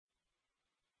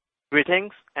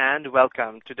Greetings, and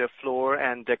welcome to the Floor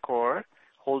 & Decor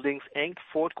Holdings, Inc.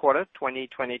 fourth quarter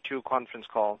 2022 conference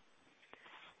call.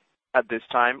 At this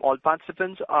time, all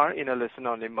participants are in a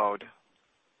listen-only mode.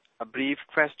 A brief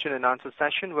question-and-answer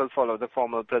session will follow the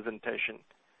formal presentation.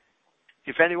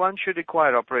 If anyone should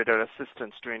require operator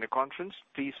assistance during the conference,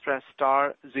 please press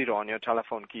star zero on your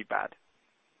telephone keypad.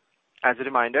 As a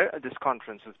reminder, this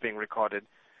conference is being recorded.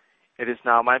 It is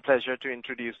now my pleasure to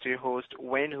introduce to you host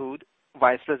Wayne Hood,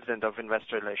 Vice President of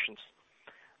Investor Relations.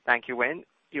 Thank you, Wayne.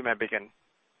 You may begin.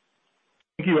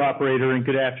 Thank you, operator, and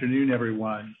good afternoon,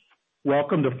 everyone.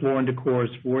 Welcome to Floor & Decor's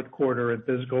fourth quarter and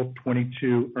fiscal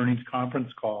 2022 earnings conference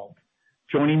call.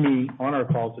 Joining me on our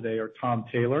call today are Tom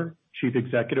Taylor, Chief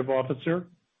Executive Officer,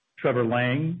 Trevor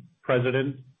Lang,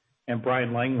 President, and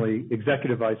Brian Langley,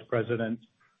 Executive Vice President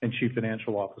and Chief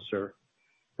Financial Officer.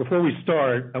 Before we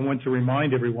start, I want to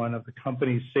remind everyone of the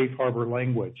company's safe harbor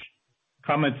language.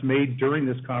 Comments made during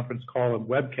this conference call and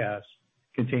webcast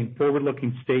contain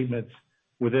forward-looking statements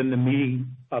within the meaning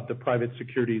of the Private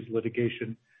Securities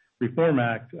Litigation Reform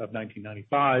Act of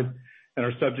 1995 and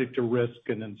are subject to risk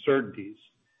and uncertainties.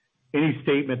 Any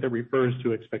statement that refers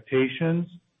to expectations,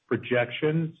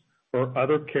 projections, or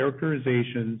other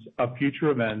characterizations of future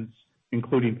events,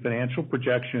 including financial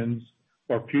projections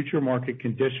or future market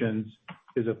conditions,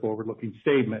 is a forward-looking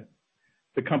statement.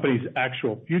 The company's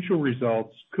actual future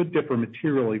results could differ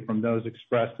materially from those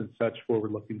expressed in such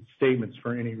forward-looking statements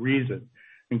for any reason,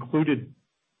 including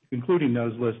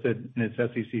those listed in its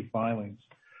SEC filings.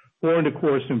 Floor &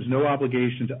 Decor assumes no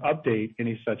obligation to update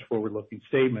any such forward-looking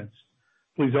statements.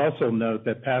 Please also note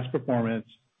that past performance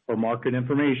or market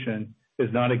information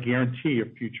is not a guarantee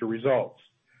of future results.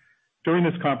 During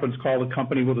this conference call, the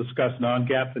company will discuss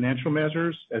non-GAAP financial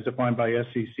measures as defined by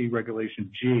SEC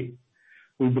Regulation G.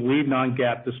 We believe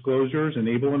non-GAAP disclosures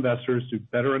enable investors to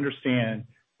better understand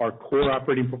our core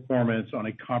operating performance on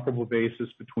a comparable basis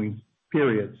between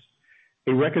periods.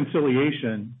 A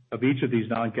reconciliation of each of these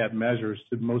non-GAAP measures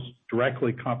to the most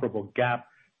directly comparable GAAP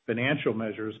financial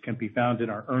measures can be found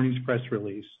in our earnings press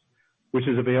release, which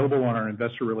is available on our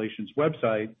investor relations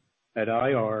website at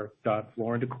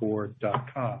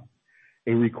ir.flooranddecor.com.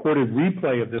 A recorded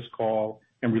replay of this call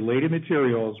and related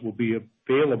materials will be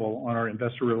available on our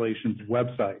investor relations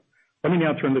website. Let me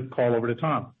now turn the call over to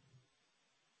Tom.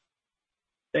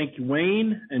 Thank you,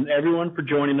 Wayne, and everyone for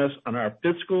joining us on our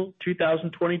fiscal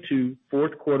 2022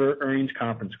 fourth quarter earnings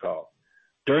conference call.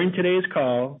 During today's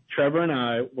call, Trevor and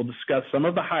I will discuss some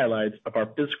of the highlights of our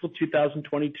fiscal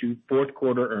 2022 fourth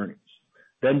quarter earnings.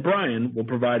 Then Brian will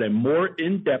provide a more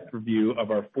in-depth review of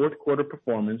our fourth quarter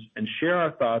performance and share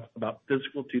our thoughts about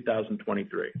fiscal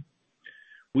 2023.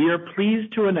 We are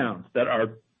pleased to announce that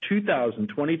our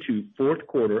 2022 fourth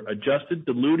quarter adjusted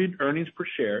diluted earnings per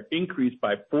share increased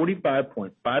by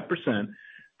 45.5%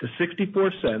 to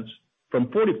 64 cents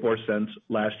from 44 cents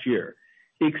last year,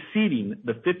 exceeding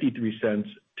the 53 cents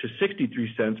to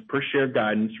 63 cents per share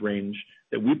guidance range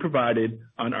that we provided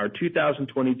on our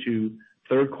 2022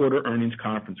 third quarter earnings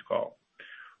conference call.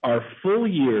 Our full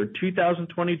year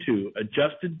 2022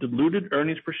 adjusted diluted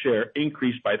earnings per share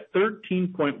increased by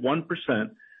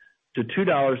 13.1% to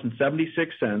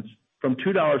 $2.76 from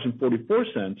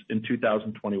 $2.44 in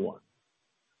 2021.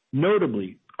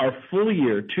 Notably, our full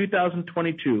year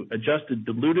 2022 adjusted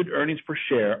diluted earnings per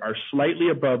share are slightly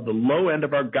above the low end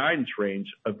of our guidance range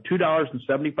of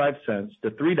 $2.75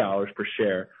 to $3 per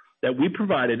share that we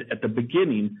provided at the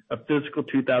beginning of fiscal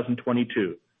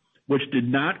 2022, which did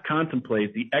not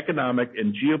contemplate the economic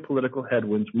and geopolitical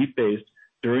headwinds we faced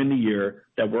during the year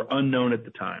that were unknown at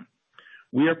the time.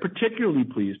 We are particularly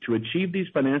pleased to achieve these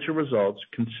financial results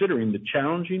considering the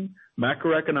challenging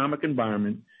macroeconomic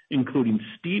environment, including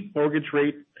steep mortgage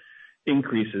rate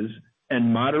increases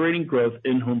and moderating growth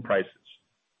in home prices.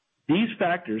 These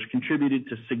factors contributed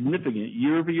to significant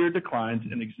year-over-year declines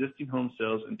in existing home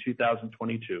sales in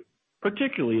 2022,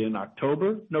 particularly in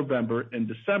October, November, and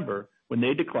December, when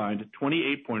they declined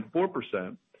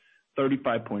 28.4%,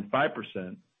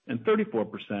 35.5%, and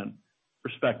 34%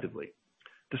 respectively.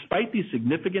 Despite these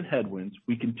significant headwinds,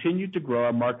 we continued to grow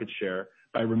our market share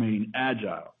by remaining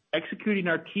agile, executing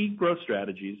our key growth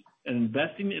strategies, and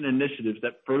investing in initiatives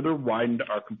that further widened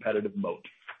our competitive moat.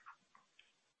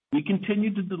 We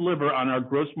continued to deliver on our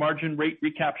gross margin rate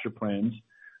recapture plans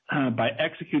by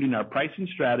executing our pricing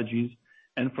strategies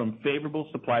and from favorable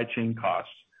supply chain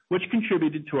costs, which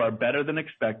contributed to our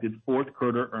better-than-expected fourth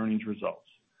quarter earnings results.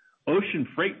 Ocean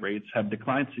freight rates have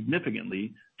declined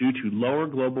significantly due to lower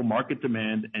global market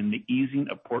demand and the easing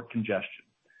of port congestion.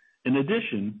 In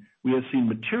addition, we have seen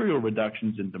material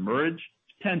reductions in demurrage,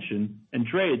 detention, and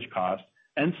drayage costs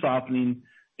and softening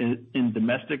in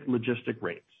domestic logistic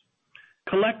rates.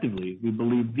 Collectively, we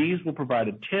believe these will provide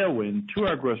a tailwind to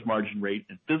our gross margin rate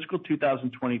in fiscal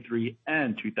 2023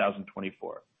 and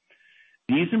 2024.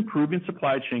 These improving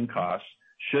supply chain costs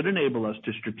should enable us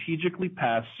to strategically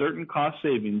pass certain cost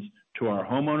savings to our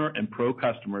homeowner and pro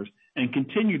customers and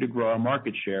continue to grow our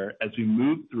market share as we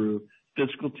move through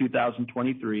fiscal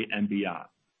 2023 and beyond.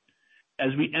 As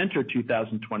we enter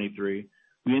 2023,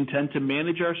 we intend to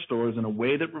manage our stores in a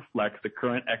way that reflects the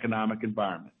current economic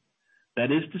environment.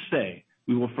 That is to say,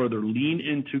 we will further lean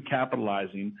into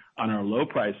capitalizing on our low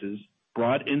prices,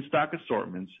 broad in-stock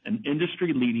assortments, and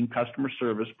industry-leading customer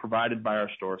service provided by our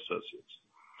store associates.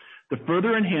 To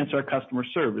further enhance our customer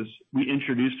service, we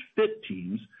introduced FIT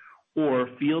teams, or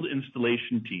field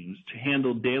installation teams, to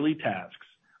handle daily tasks,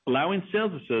 allowing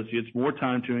sales associates more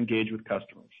time to engage with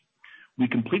customers. We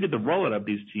completed the rollout of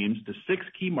these teams to 6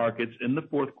 key markets in the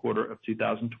fourth quarter of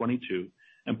 2022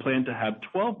 and plan to have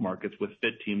 12 markets with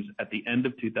FIT teams at the end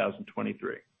of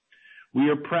 2023. We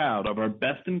are proud of our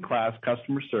best-in-class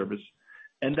customer service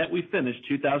and that we finished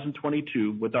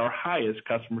 2022 with our highest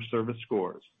customer service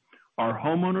scores. Our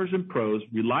homeowners and pros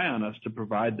rely on us to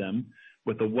provide them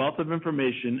with a wealth of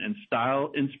information and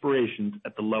style inspirations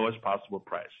at the lowest possible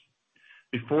price.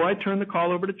 Before I turn the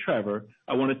call over to Trevor,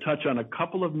 I want to touch on a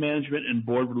couple of management and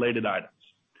board-related items.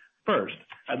 First,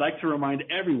 I'd like to remind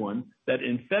everyone that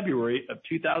in February of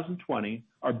 2020,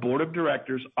 our board of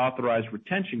directors authorized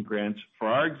retention grants for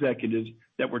our executives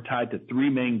that were tied to 3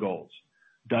 main goals: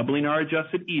 doubling our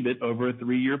adjusted EBIT over a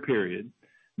 3-year period,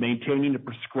 maintaining a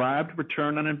prescribed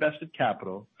return on invested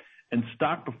capital, and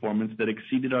stock performance that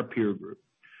exceeded our peer group.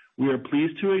 We are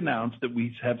pleased to announce that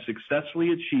we have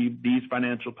successfully achieved these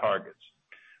financial targets.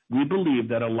 We believe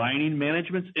that aligning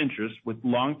management's interests with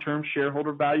long-term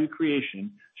shareholder value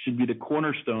creation should be the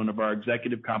cornerstone of our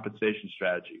executive compensation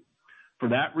strategy. For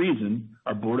that reason,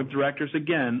 our board of directors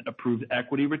again approved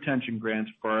equity retention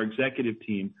grants for our executive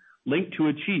team linked to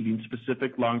achieving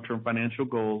specific long-term financial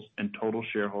goals and total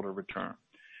shareholder return.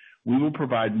 We will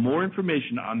provide more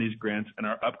information on these grants in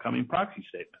our upcoming proxy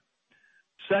statement.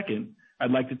 Second,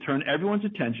 I'd like to turn everyone's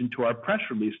attention to our press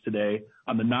release today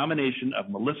on the nomination of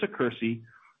Melissa Kersey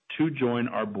to join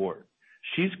our board.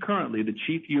 She's currently the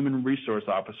Chief Human Resource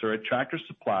Officer at Tractor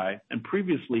Supply and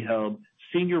previously held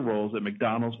senior roles at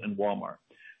McDonald's and Walmart.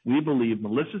 We believe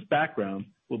Melissa's background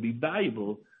will be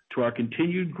valuable to our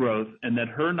continued growth and that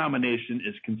her nomination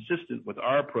is consistent with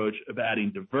our approach of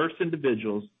adding diverse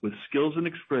individuals with skills and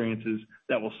experiences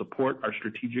that will support our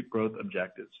strategic growth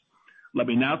objectives. Let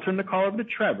me now turn the call over to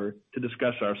Trevor to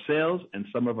discuss our sales and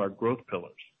some of our growth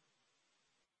pillars.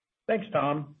 Thanks,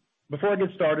 Tom. Before I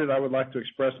get started, I would like to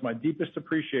express my deepest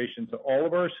appreciation to all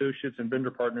of our associates and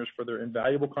vendor partners for their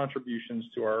invaluable contributions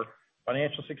to our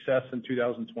financial success in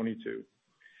 2022.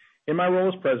 In my role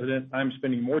as president, I'm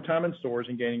spending more time in stores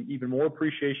and gaining even more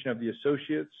appreciation of the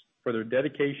associates for their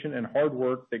dedication and hard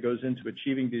work that goes into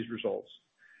achieving these results.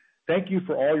 Thank you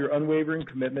for all your unwavering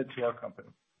commitment to our company.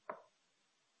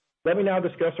 Let me now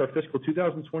discuss our fiscal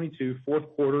 2022 fourth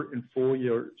quarter and full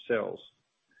year sales.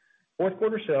 Fourth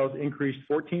quarter sales increased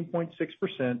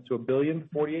 14.6% to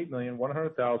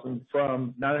 $1,048,100,000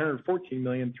 from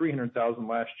 $914,300,000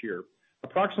 last year,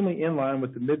 approximately in line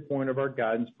with the midpoint of our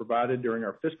guidance provided during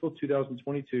our fiscal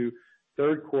 2022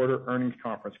 third quarter earnings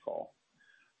conference call.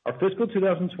 Our fiscal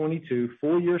 2022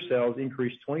 full year sales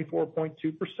increased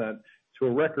 24.2% to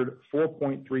a record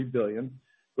 $4.3 billion,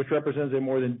 which represents a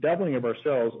more than doubling of our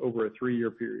sales over a 3-year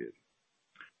period.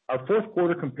 Our fourth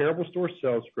quarter comparable store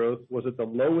sales growth was at the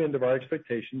low end of our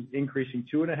expectations, increasing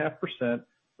 2.5%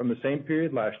 from the same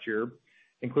period last year,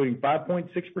 including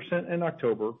 5.6% in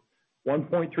October,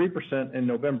 1.3% in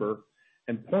November,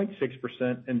 and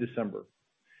 0.6% in December.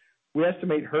 We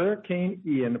estimate Hurricane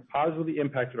Ian positively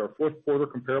impacted our fourth quarter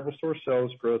comparable store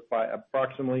sales growth by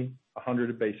approximately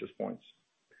 100 basis points.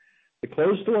 The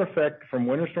closed store effect from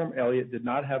Winter Storm Elliott did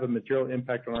not have a material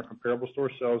impact on our comparable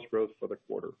store sales growth for the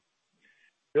quarter.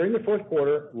 During the fourth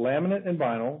quarter, laminate and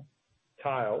vinyl,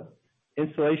 tile,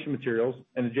 installation materials,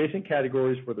 and adjacent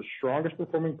categories were the strongest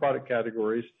performing product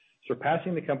categories,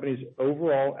 surpassing the company's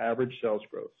overall average sales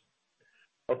growth.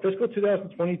 Our fiscal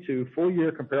 2022 full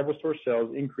year comparable store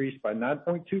sales increased by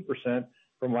 9.2%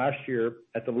 from last year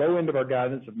at the low end of our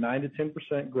guidance of 9 to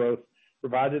 10% growth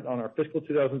provided on our fiscal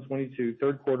 2022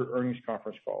 third quarter earnings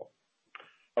conference call.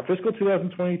 Our fiscal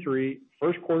 2023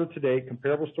 first quarter to date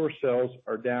comparable store sales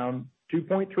are down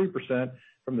 2.3%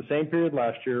 from the same period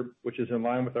last year, which is in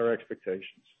line with our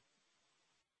expectations.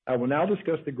 I will now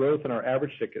discuss the growth in our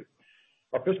average ticket.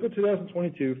 Our fiscal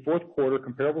 2022 fourth quarter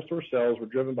comparable store sales were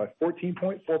driven by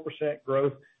 14.4%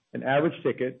 growth in average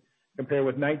ticket, compared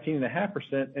with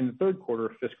 19.5% in the third quarter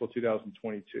of fiscal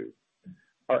 2022.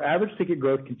 Our average ticket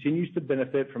growth continues to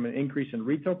benefit from an increase in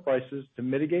retail prices to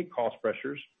mitigate cost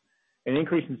pressures, an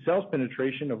increase in sales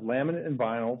penetration of laminate and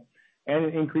vinyl, and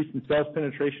an increase in sales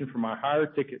penetration from our higher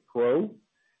ticket pro,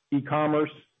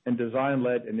 e-commerce, and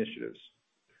design-led initiatives.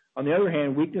 On the other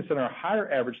hand, weakness in our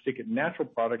higher average ticket natural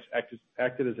products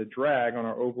acted as a drag on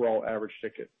our overall average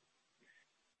ticket.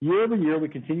 Year over year, we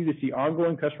continue to see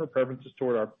ongoing customer preferences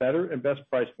toward our better and best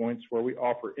price points, where we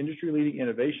offer industry-leading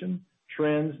innovation,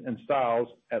 trends, and styles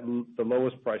at the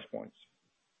lowest price points.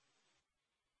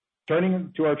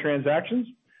 Turning to our transactions,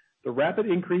 the rapid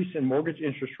increase in mortgage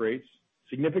interest rates,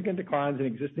 significant declines in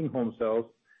existing home sales,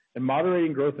 and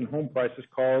moderating growth in home prices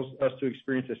caused us to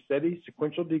experience a steady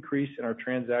sequential decrease in our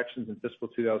transactions in fiscal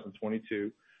 2022,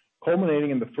 culminating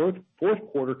in the fourth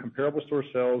quarter comparable store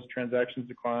sales transactions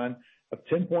decline of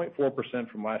 10.4%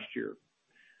 from last year.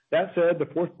 That said, the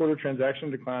fourth quarter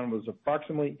transaction decline was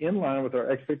approximately in line with our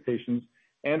expectations,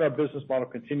 and our business model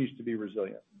continues to be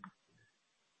resilient.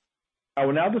 I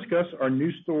will now discuss our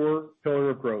new store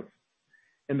pillar of growth.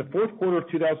 In the fourth quarter of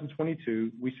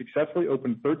 2022, we successfully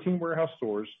opened 13 warehouse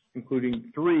stores,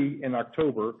 including 3 in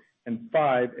October and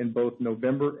 5 in both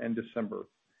November and December.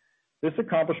 This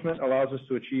accomplishment allows us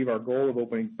to achieve our goal of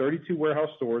opening 32 warehouse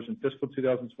stores in fiscal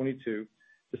 2022,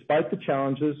 despite the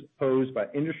challenges posed by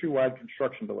industry-wide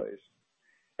construction delays.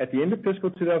 At the end of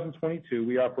fiscal 2022,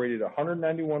 we operated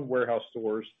 191 warehouse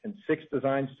stores and 6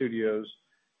 design studios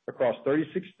across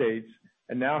 36 states,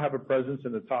 and now have a presence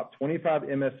in the top 25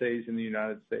 MSAs in the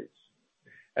United States.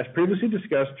 As previously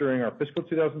discussed during our fiscal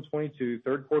 2022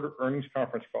 third quarter earnings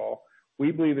conference call,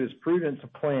 we believe it is prudent to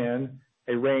plan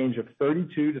a range of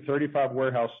 32 to 35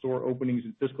 warehouse store openings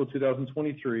in fiscal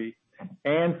 2023,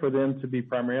 and for them to be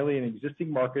primarily in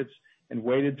existing markets and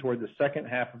weighted toward the second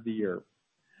half of the year.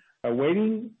 By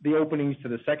weighting the openings to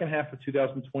the second half of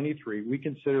 2023, we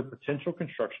consider potential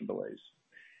construction delays.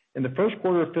 In the first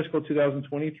quarter of fiscal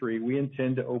 2023, we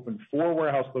intend to open 4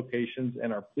 warehouse locations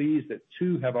and are pleased that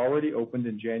 2 have already opened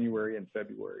in January and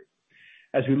February.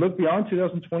 As we look beyond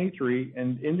 2023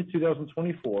 and into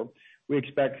 2024, we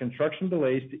expect construction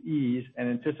delays to ease and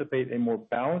anticipate a more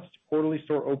balanced quarterly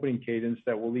store opening cadence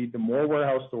that will lead to more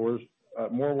warehouse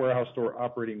store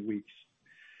operating weeks.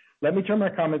 Let me turn my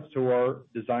comments to our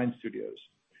design studios.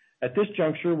 At this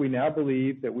juncture, we now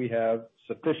believe that we have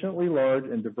sufficiently large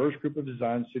and diverse group of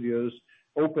design studios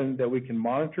open that we can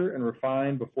monitor and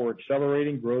refine before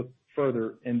accelerating growth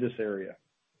further in this area.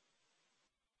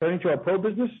 Turning to our pro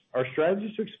business, our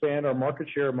strategy to expand our market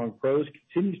share among pros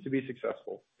continues to be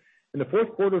successful. In the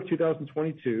fourth quarter of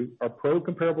 2022, our pro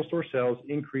comparable store sales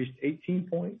increased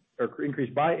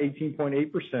by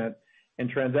 18.8% and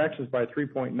transactions by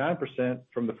 3.9%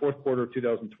 from the fourth quarter of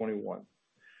 2021.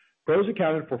 Pros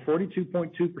accounted for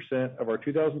 42.2% of our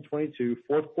 2022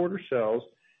 fourth quarter sales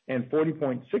and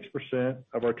 40.6%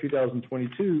 of our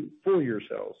 2022 full year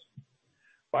sales.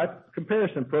 By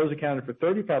comparison, pros accounted for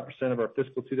 35% of our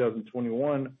fiscal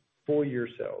 2021 full year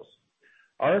sales.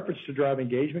 Our efforts to drive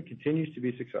engagement continues to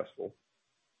be successful.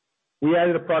 We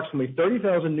added approximately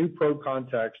 30,000 new pro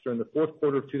contacts during the fourth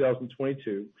quarter of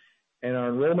 2022, and our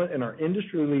enrollment in our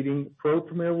industry-leading Pro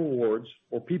Premier Rewards,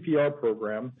 or PPR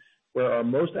program, where our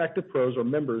most active pros or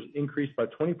members increased by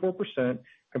 24%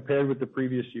 compared with the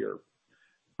previous year.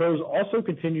 Pros also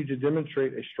continue to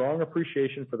demonstrate a strong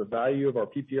appreciation for the value of our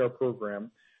PPR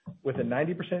program, with a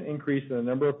 90% increase in the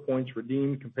number of points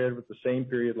redeemed compared with the same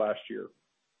period last year.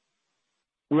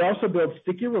 We also build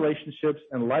sticky relationships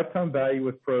and lifetime value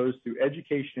with pros through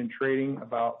education and training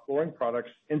about flooring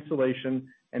products, installation,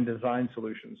 and design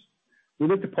solutions. We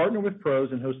look to partner with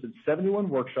pros and hosted 71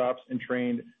 workshops and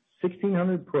trained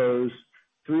 1,600 pros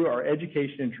through our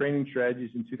education and training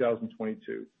strategies in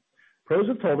 2022. Pros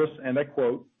have told us, and I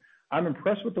quote, "I'm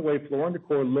impressed with the way Floor &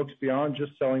 Decor looks beyond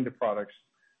just selling the products.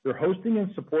 Their hosting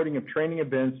and supporting of training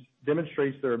events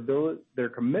demonstrates their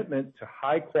commitment to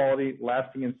high quality,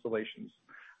 lasting installations.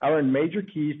 I learned major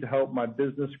keys to help my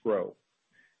business grow."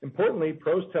 Importantly,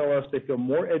 pros tell us they feel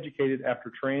more educated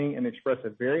after training and express a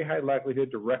very high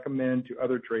likelihood to recommend to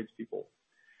other tradespeople.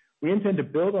 We intend to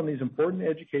build on these important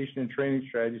education and training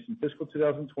strategies in fiscal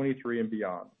 2023 and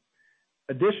beyond.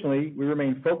 Additionally, we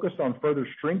remain focused on further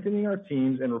strengthening our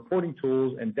teams and reporting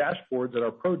tools and dashboards at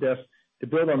our pro desk to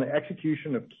build on the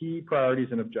execution of key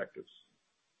priorities and objectives.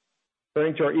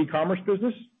 Turning to our e-commerce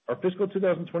business, our fiscal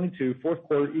 2022 fourth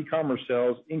quarter e-commerce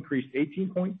sales increased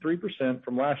 18.3%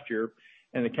 from last year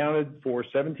and accounted for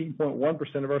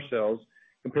 17.1% of our sales,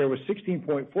 compared with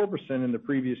 16.4% in the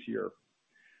previous year.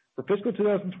 For fiscal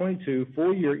 2022,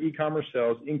 full year e-commerce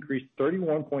sales increased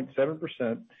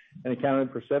 31.7% and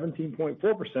accounted for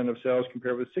 17.4% of sales,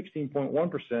 compared with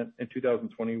 16.1% in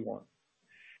 2021.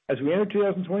 As we enter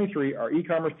 2023, our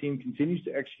e-commerce team continues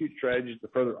to execute strategies to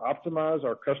further optimize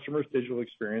our customers' digital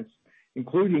experience,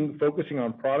 including focusing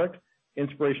on product,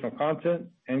 inspirational content,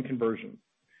 and conversion.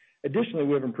 Additionally,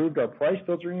 we have improved our price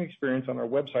filtering experience on our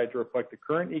website to reflect the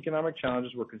current economic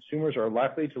challenges where consumers are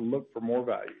likely to look for more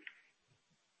value.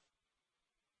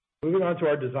 Moving on to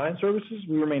our design services,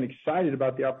 we remain excited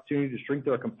about the opportunity to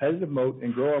strengthen our competitive moat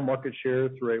and grow our market share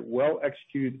through a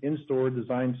well-executed in-store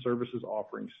design services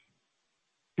offerings.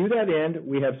 To that end,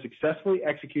 we have successfully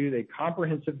executed a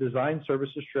comprehensive design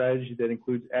services strategy that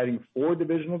includes adding 4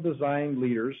 divisional design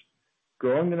leaders,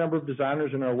 growing the number of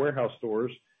designers in our warehouse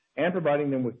stores, and providing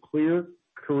them with clear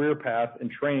career path and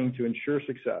training to ensure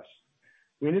success.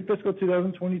 We ended fiscal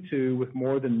 2022 with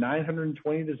more than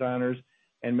 920 designers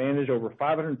and managed over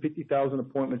 550,000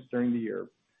 appointments during the year.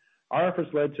 Our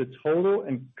efforts led to total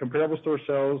and comparable store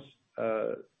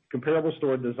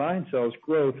design sales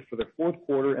growth for the fourth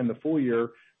quarter and the full year,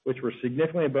 which were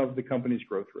significantly above the company's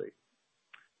growth rate.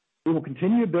 We will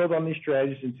continue to build on these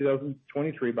strategies in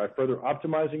 2023 by further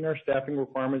optimizing our staffing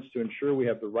requirements to ensure we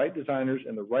have the right designers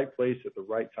in the right place at the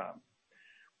right time.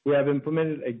 We have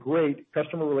implemented a great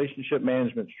customer relationship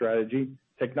management strategy,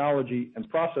 technology, and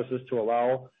processes to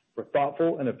allow for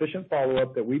thoughtful and efficient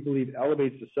follow-up that we believe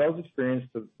elevates the sales experience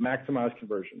to maximize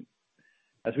conversion.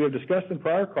 As we have discussed in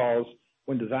prior calls,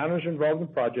 when designers are involved in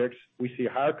projects, we see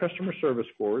higher customer service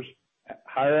scores,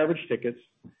 higher average tickets,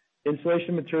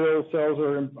 installation material sales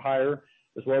are higher,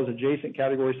 as well as adjacent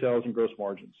category sales and gross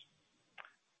margins.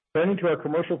 Turning to our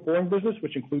commercial flooring business,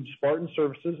 which includes Spartan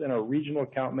Surfaces and our regional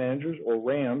account managers, or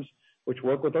RAMs, which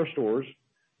work with our stores,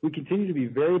 we continue to be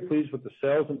very pleased with the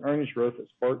sales and earnings growth at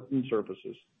Spartan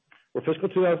Surfaces. For fiscal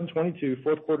 2022,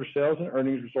 fourth quarter sales and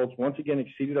earnings results once again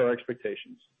exceeded our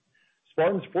expectations.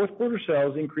 Spartan's fourth quarter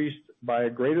sales increased by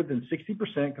greater than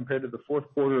 60% compared to the fourth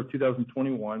quarter of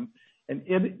 2021, and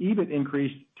EBIT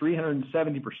increased 370%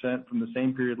 from the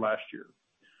same period last year.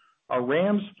 Our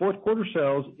RAM's fourth quarter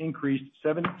sales increased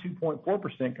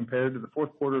 72.4% compared to the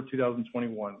fourth quarter of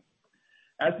 2021.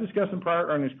 As discussed in prior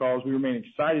earnings calls, we remain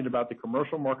excited about the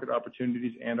commercial market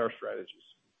opportunities and our strategies.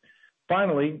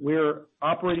 Finally, we are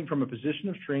operating from a position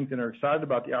of strength and are excited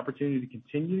about the opportunity to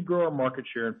continue to grow our market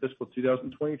share in fiscal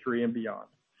 2023 and beyond.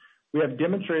 We have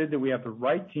demonstrated that we have the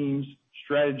right teams,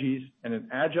 strategies, and an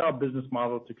agile business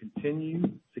model to continue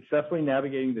successfully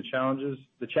navigating the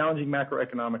challenging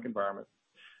macroeconomic environment.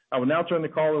 I will now turn the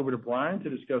call over to Bryan to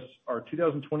discuss our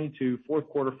 2022 fourth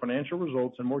quarter financial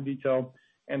results in more detail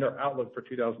and our outlook for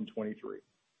 2023.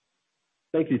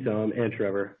 Thank you, Tom and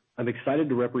Trevor. I'm excited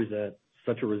to represent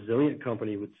such a resilient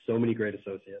company with so many great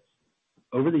associates.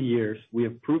 Over the years, we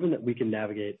have proven that we can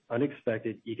navigate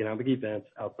unexpected economic events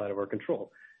outside of our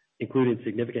control, including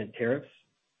significant tariffs,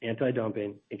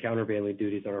 anti-dumping, and countervailing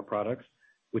duties on our products,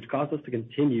 which caused us to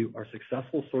continue our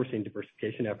successful sourcing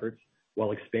diversification efforts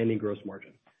while expanding gross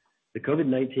margin. The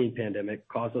COVID-19 pandemic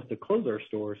caused us to close our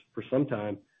stores for some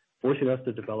time, forcing us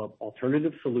to develop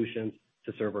alternative solutions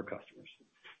to serve our customers.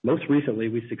 Most recently,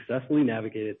 we successfully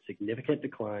navigated significant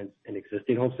declines in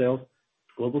existing home sales,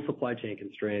 global supply chain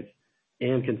constraints,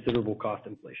 and considerable cost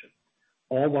inflation,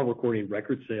 all while recording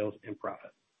record sales and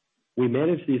profit. We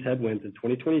managed these headwinds in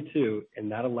 2022,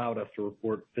 and that allowed us to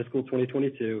report fiscal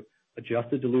 2022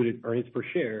 adjusted diluted earnings per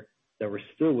share that were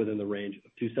still within the range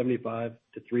of $2.75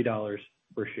 to $3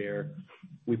 per share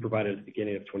we provided at the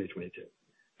beginning of 2022,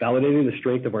 validating the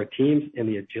strength of our teams and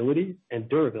the agility and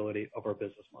durability of our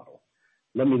business model.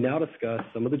 Let me now discuss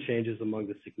some of the changes among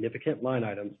the significant line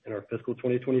items in our fiscal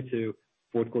 2022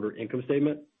 fourth quarter income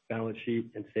statement, balance sheet,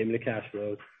 and statement of cash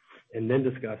flows, and then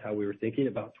discuss how we were thinking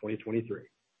about 2023.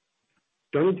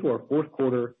 Turning to our fourth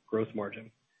quarter gross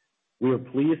margin. We are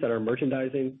pleased that our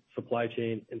merchandising, supply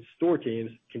chain, and store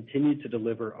teams continued to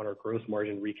deliver on our gross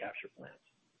margin recapture plans.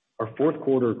 Our fourth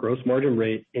quarter gross margin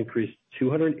rate increased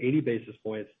 280 basis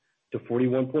points to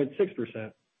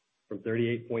 41.6% from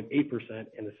 38.8%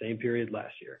 in the same period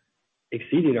last year,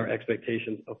 exceeding our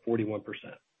expectations of 41%.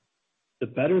 The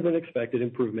better than expected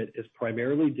improvement is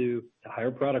primarily due to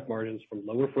higher product margins from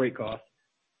lower freight costs,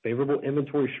 favorable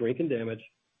inventory shrink and damage,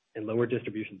 and lower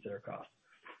distribution center costs.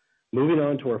 Moving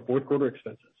on to our fourth quarter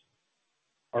expenses.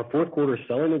 Our fourth quarter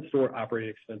selling and store operating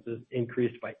expenses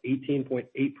increased by 18.8%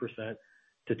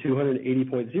 to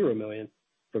 $280.0 million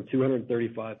from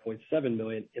 $235.7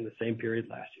 million in the same period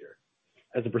last year.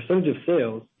 As a percentage of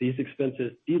sales, these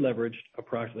expenses deleveraged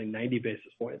approximately 90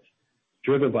 basis points,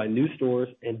 driven by new stores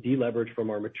and deleverage from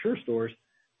our mature stores,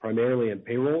 primarily in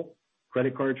payroll,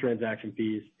 credit card transaction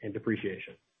fees, and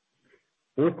depreciation.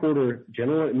 Fourth quarter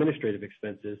general administrative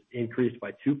expenses increased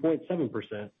by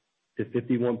 2.7% to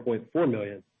 $51.4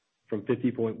 million from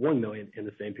 $50.1 million in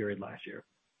the same period last year.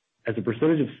 As a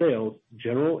percentage of sales,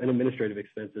 general and administrative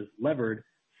expenses levered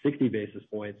 60 basis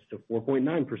points to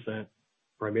 4.9%,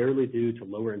 primarily due to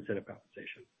lower incentive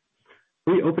compensation.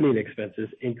 Pre-opening expenses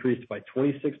increased by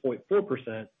 26.4%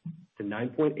 to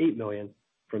 $9.8 million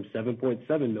from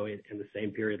 $7.7 million in the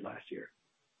same period last year.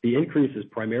 The increase is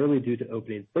primarily due to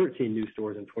opening 13 new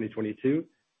stores in 2022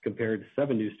 compared to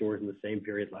 7 new stores in the same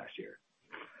period last year.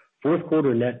 Fourth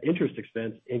quarter net interest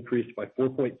expense increased by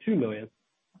 $4.2 million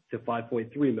to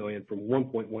 $5.3 million from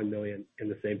 $1.1 million in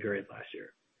the same period last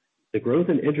year. The growth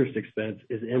in interest expense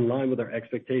is in line with our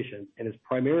expectations and is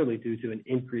primarily due to an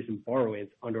increase in borrowings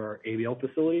under our ABL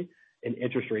facility and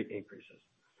interest rate increases.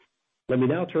 Let me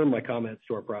now turn my comments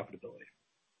to our profitability.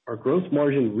 Our gross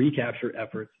margin recapture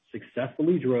efforts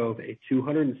successfully drove a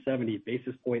 270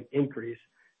 basis point increase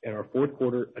in our fourth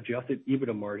quarter adjusted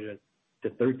EBITDA margin to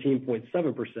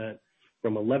 13.7%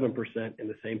 from 11% in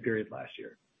the same period last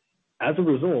year. As a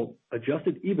result,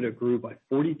 adjusted EBITDA grew by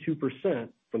 42%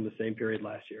 from the same period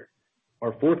last year.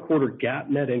 Our fourth quarter GAAP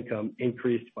net income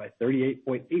increased by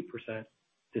 38.8%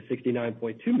 to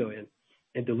 $69.2 million,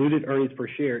 and diluted earnings per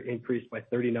share increased by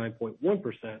 39.1%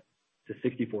 to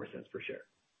 64 cents per share.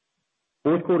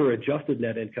 Fourth quarter adjusted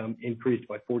net income increased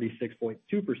by 46.2%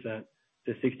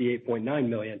 to $68.9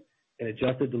 million, and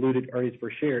adjusted diluted earnings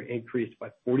per share increased by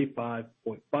 45.5%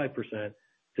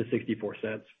 to 64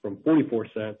 cents from 44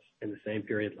 cents in the same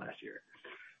period last year.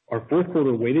 Our fourth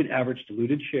quarter weighted average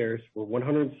diluted shares were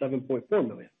 107.4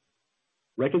 million.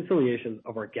 Reconciliation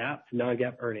of our GAAP to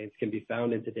non-GAAP earnings can be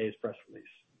found in today's press release.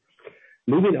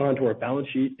 Moving on to our balance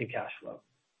sheet and cash flow.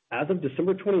 As of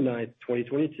December 29,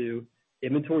 2022,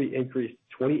 inventory increased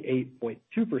 28.2%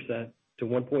 to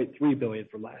 $1.3 billion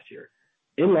from last year,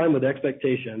 in line with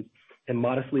expectations and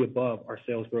modestly above our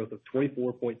sales growth of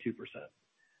 24.2%.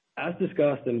 As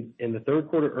discussed in the third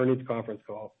quarter earnings conference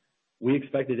call, we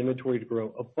expected inventory to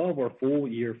grow above our full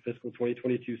year fiscal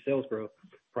 2022 sales growth,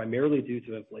 primarily due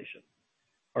to inflation.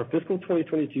 Our fiscal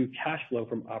 2022 cash flow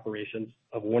from operations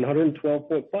of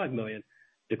 $112.5 million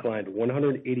declined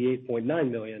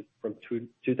 $188.9 million from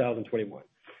 2021,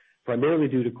 primarily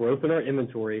due to growth in our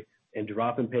inventory and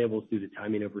drop in payables due to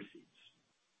timing of receipts.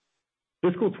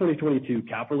 Fiscal 2022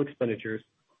 capital expenditures,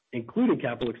 including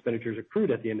capital expenditures accrued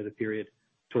at the end of the period,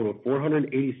 totaled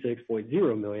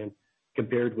 $486.0 million,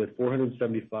 compared with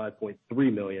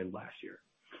 $475.3 million last year,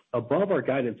 above our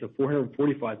guidance of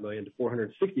 $445 million to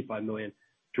 $465 million,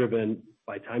 driven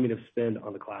by timing of spend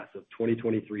on the class of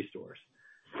 2023 stores.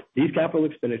 These capital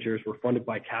expenditures were funded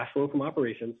by cash flow from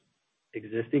operations,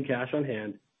 existing cash on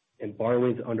hand, and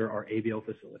borrowings under our ABL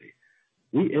facility.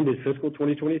 We ended fiscal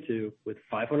 2022 with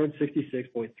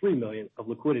 $566.3 million of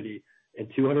liquidity and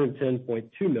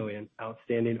 $210.2 million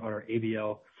outstanding on our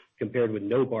ABL, compared with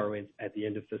no borrowings at the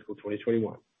end of fiscal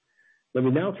 2021. Let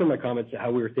me now turn my comments to how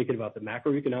we were thinking about the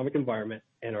macroeconomic environment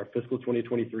and our fiscal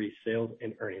 2023 sales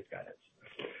and earnings guidance.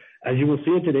 As you will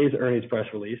see in today's earnings press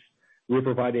release, we're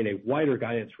providing a wider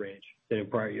guidance range than in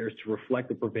prior years to reflect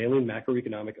the prevailing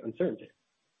macroeconomic uncertainty.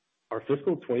 Our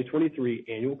fiscal 2023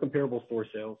 annual comparable store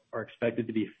sales are expected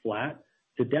to be flat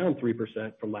to down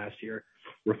 3% from last year,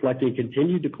 reflecting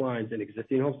continued declines in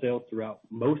existing home sales throughout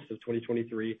most of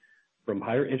 2023 from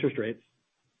higher interest rates,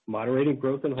 moderating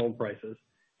growth in home prices,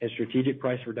 and strategic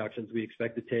price reductions we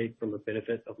expect to take from the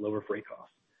benefit of lower freight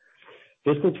costs.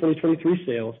 Fiscal 2023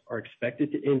 sales are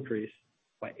expected to increase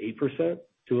by 8%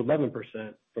 to 11%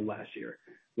 from last year,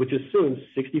 which assumes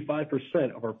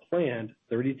 65% of our planned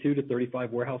 32 to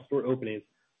 35 warehouse store openings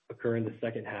occur in the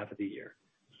second half of the year.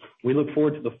 We look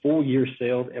forward to the full year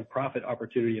sales and profit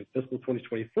opportunity in fiscal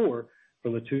 2024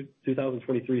 from the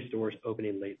 2023 stores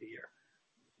opening late in the year.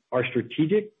 Our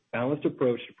strategic, balanced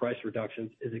approach to price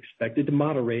reductions is expected to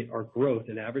moderate our growth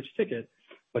in average ticket,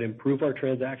 but improve our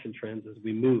transaction trends as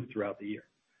we move throughout the year.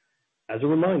 As a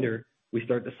reminder, we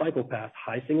start to cycle past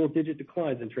high single-digit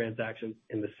declines in transactions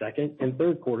in the second and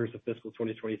third quarters of fiscal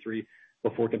 2023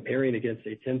 before comparing against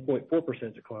a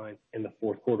 10.4% decline in the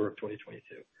fourth quarter of 2022.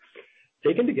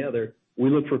 Taken together, we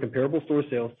look for comparable store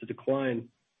sales to decline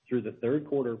through the third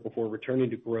quarter before returning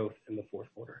to growth in the fourth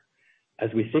quarter. As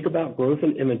we think about growth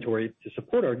in inventory to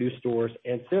support our new stores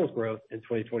and sales growth in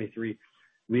 2023,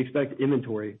 we expect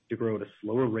inventory to grow at a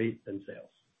slower rate than sales.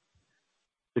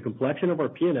 The complexion of our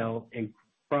P&L and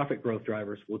profit growth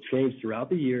drivers will change throughout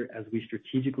the year as we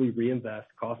strategically reinvest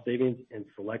cost savings and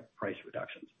select price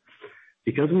reductions.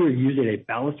 Because we are using a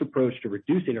balanced approach to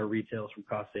reducing our retails from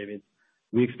cost savings,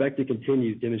 we expect to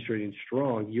continue demonstrating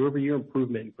strong year-over-year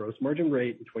improvement in gross margin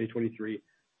rate in 2023,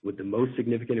 with the most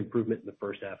significant improvement in the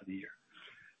first half of the year.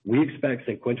 We expect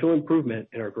sequential improvement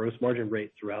in our gross margin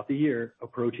rate throughout the year,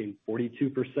 approaching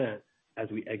 42% as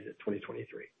we exit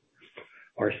 2023.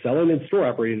 Our selling and store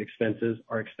operating expenses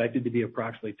are expected to be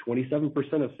approximately 27%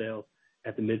 of sales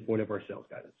at the midpoint of our sales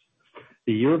guidance.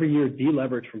 The year-over-year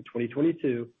deleverage from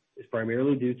 2022 is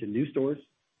primarily due to new stores,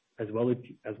 as well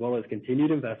as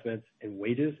continued investments in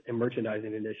wages and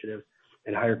merchandising initiatives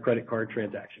and higher credit card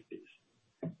transaction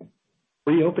fees.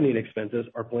 Pre-opening expenses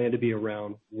are planned to be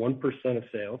around 1% of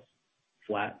sales,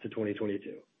 flat to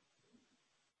 2022.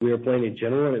 We are planning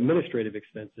general and administrative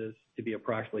expenses to be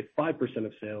approximately 5%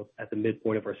 of sales at the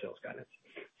midpoint of our sales guidance,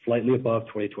 slightly above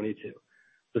 2022.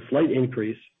 The slight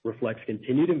increase reflects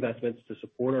continued investments to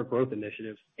support our growth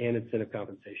initiatives and incentive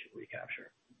compensation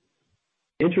recapture.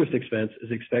 Interest expense is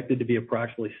expected to be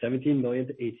approximately $17 million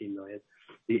to $18 million.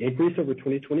 The increase over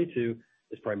 2022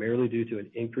 is primarily due to an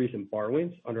increase in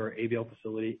borrowings under our ABL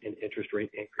facility and interest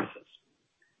rate increases.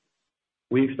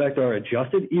 We expect our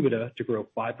adjusted EBITDA to grow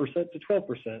 5% to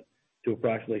 12% to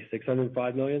approximately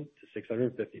 $605 million to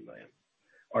 $650 million.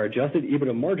 Our adjusted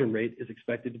EBITDA margin rate is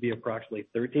expected to be approximately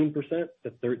 13% to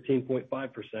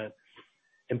 13.5%.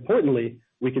 Importantly,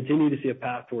 we continue to see a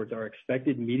path towards our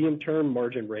expected medium-term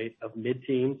margin rate of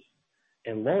mid-teens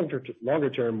and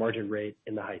longer-term margin rate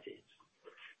in the high teens.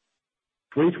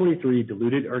 2023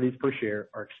 diluted earnings per share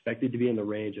are expected to be in the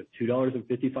range of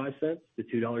 $2.55 to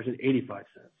 $2.85.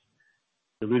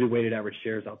 Diluted weighted average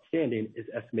shares outstanding is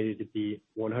estimated to be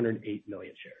 108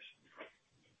 million shares.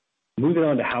 Moving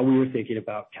on to how we were thinking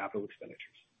about capital expenditures.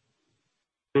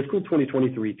 Fiscal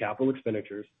 2023 capital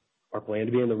expenditures are planned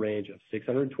to be in the range of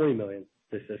 $620 million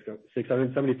to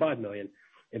 $675 million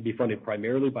and be funded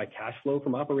primarily by cash flow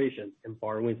from operations and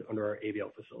borrowings under our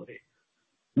ABL facility.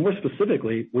 More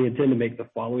specifically, we intend to make the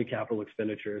following capital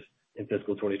expenditures in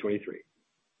fiscal 2023.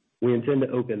 We intend to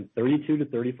open 32 to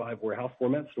 35 warehouse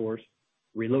format stores,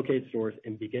 relocate stores,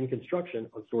 and begin construction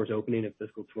on stores opening in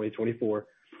fiscal 2024.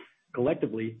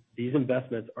 Collectively, these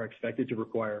investments are expected to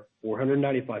require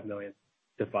 $495 million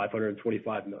to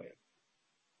 $525 million.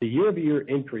 The year-over-year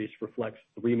increase reflects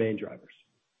three main drivers.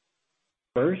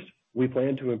 First, we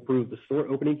plan to improve the store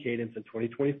opening cadence in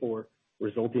 2024,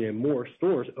 resulting in more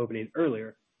stores opening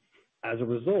earlier. As a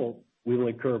result, we will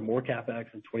incur more CapEx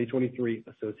in 2023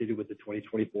 associated with the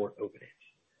 2024 openings.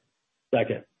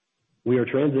 Second, we are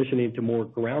transitioning to more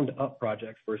ground-up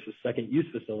projects versus second-use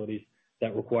facilities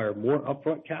that require more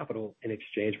upfront capital in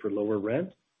exchange for lower rent.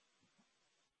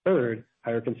 Third,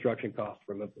 higher construction costs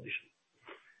from inflation.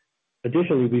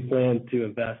 Additionally, we plan to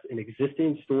invest in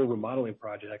existing store remodeling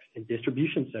projects and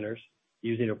distribution centers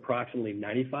using approximately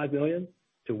 $95 million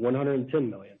to $110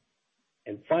 million.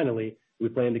 And finally, we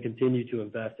plan to continue to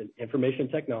invest in information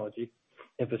technology,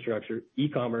 infrastructure,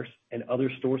 e-commerce, and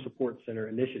other store support center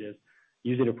initiatives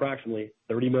using approximately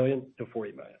 $30 million to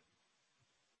 $40 million.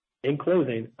 In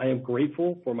closing, I am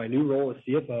grateful for my new role as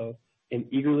CFO and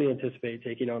eagerly anticipate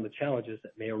taking on the challenges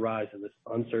that may arise in this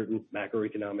uncertain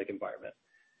macroeconomic environment.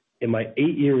 In my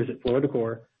 8 years at Floor &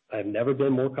 Decor, I have never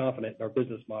been more confident in our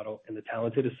business model and the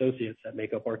talented associates that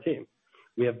make up our team.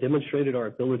 We have demonstrated our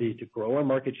ability to grow our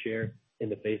market share in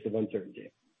the face of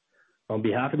uncertainty. On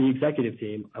behalf of the executive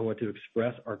team, I want to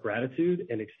express our gratitude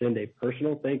and extend a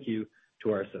personal thank you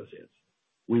to our associates.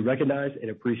 We recognize and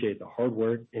appreciate the hard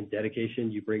work and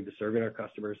dedication you bring to serving our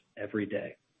customers every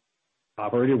day.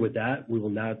 Operator, with that, we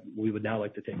would now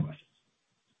like to take questions.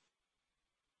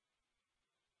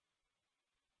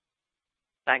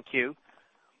 Thank you.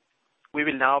 We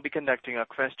will now be conducting a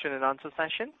question and answer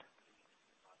session.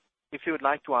 If you would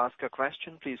like to ask a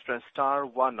question, please press star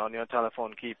one on your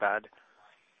telephone keypad.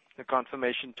 The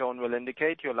confirmation tone will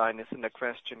indicate your line is in the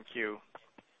question queue.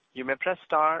 You may press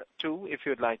star two if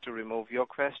you would like to remove your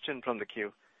question from the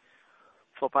queue.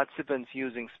 For participants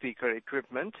using speaker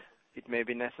equipment, it may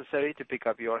be necessary to pick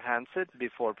up your handset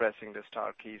before pressing the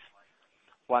star keys.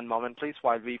 One moment please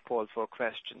while we poll for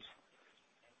questions.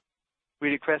 We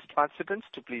request participants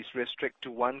to please restrict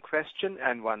to one question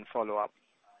and one follow-up.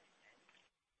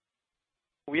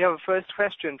 We have a first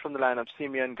question from the line of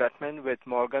Simeon Gutman with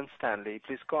Morgan Stanley.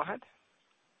 Please go ahead.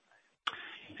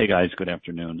 Hey guys, good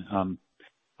afternoon.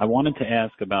 I wanted to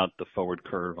ask about the forward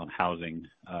curve on housing.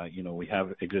 We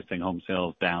have existing home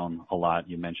sales down a lot.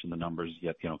 You mentioned the numbers,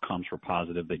 yet, comps were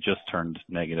positive. They just turned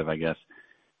negative, I guess.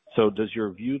 So does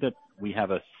your view that we have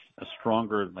a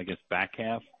stronger, back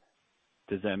half,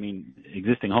 does that mean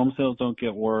existing home sales don't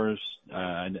get worse?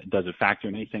 Does it factor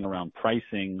in anything around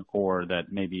pricing, or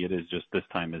that maybe it is just this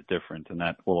time is different and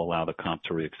that will allow the comp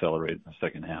to reaccelerate in the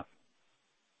second half?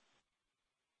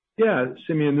 Yeah,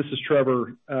 Simeon, this is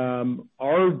Trevor.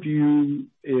 Our view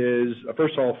is,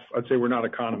 first off, I'd say we're not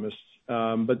economists.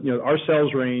 Our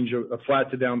sales range of flat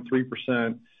to down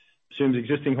 3% assumes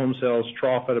existing home sales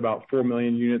trough at about 4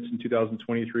 million units in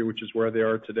 2023, which is where they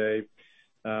are today,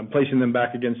 placing them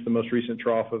back against the most recent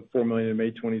trough of 4 million in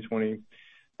May 2020.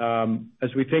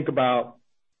 As we think about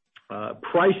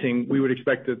pricing, we would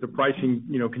expect that the pricing,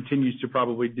 continues to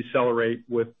probably decelerate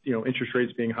with, interest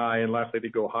rates being high and likely to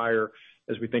go higher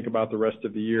as we think about the rest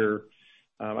of the year.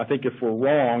 I think if we're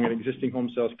wrong and existing home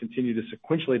sales continue to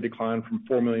sequentially decline from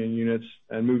 4 million units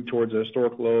and move towards a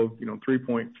historic low of,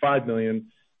 3.5 million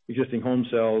existing home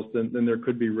sales, then there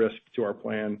could be risk to our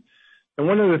plan. And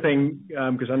one other thing,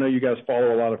 because I know you guys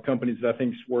follow a lot of companies that I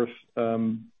think is worth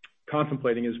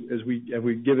contemplating as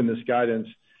we've given this guidance.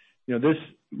 This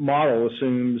model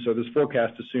assumes, or this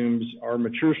forecast assumes, our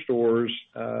mature stores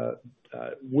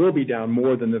will be down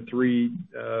more than the -3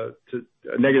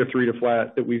 to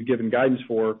flat that we've given guidance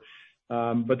for.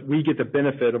 But we get the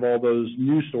benefit of all those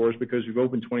new stores because we've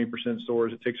opened 20%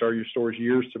 stores. It takes our stores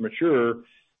years to mature.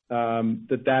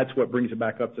 That's what brings it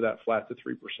back up to that flat to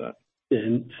 3%.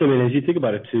 And Simeon, as you think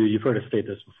about it too, you've heard us state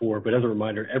this before, but as a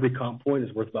reminder, every comp point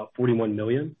is worth about $41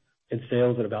 million in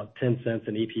sales and about 10 cents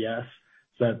in EPS.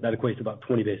 So that equates to about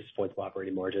 20 basis points of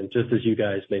operating margin, just as you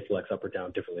guys may flex up or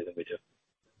down differently than we do.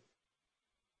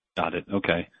 Got it.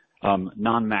 Okay.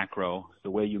 Non-macro,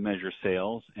 the way you measure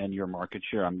sales and your market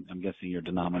share, I'm guessing your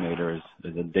denominator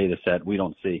is a data set we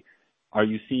don't see. Are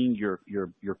you seeing your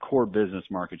core business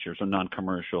market share, so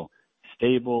non-commercial,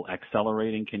 stable,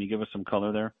 accelerating? Can you give us some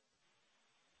color there?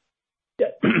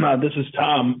 Yeah. This is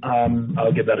Tom.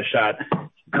 I'll give that a shot.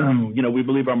 We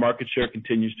believe our market share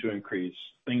continues to increase.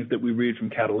 Things that we read from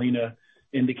Catalina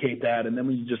indicate that. And then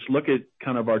when you just look at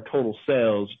kind of our total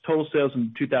sales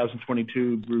in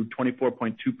 2022 grew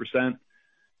 24.2%.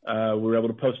 We were able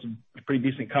to post a pretty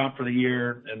decent comp for the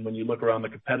year. And when you look around the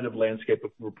competitive landscape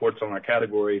of reports on our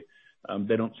category,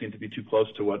 they don't seem to be too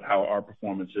close to how our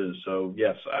performance is. So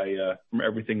yes, from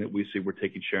everything that we see, we're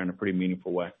taking share in a pretty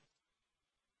meaningful way.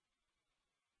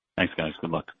 Thanks, guys.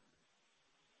 Good luck.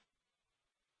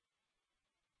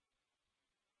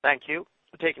 Thank you.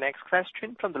 We'll take the next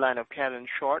question from the line of Karen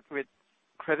Short with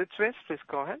Credit Suisse. Please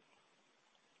go ahead.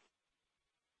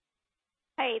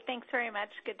 Hey, thanks very much.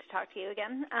 Good to talk to you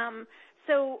again.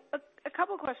 So a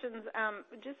couple questions,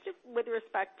 just with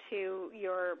respect to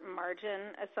your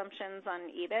margin assumptions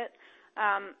on EBIT.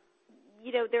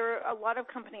 There are a lot of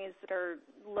companies that are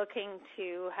looking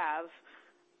to have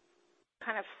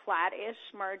kind of flat-ish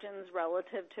margins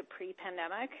relative to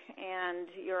pre-pandemic, and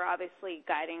you're obviously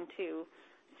guiding to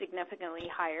significantly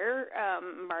higher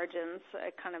margins,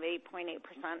 kind of 8.8%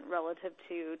 relative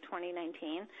to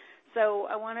 2019. So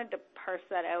I wanted to parse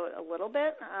that out a little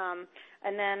bit.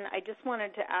 And then I just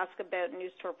wanted to ask about new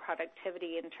store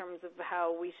productivity in terms of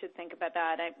how we should think about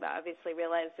that. I obviously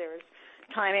realize there's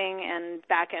timing and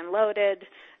back-end loaded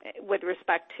with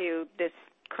respect to this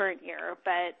current year,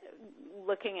 but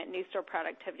looking at new store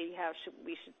productivity, how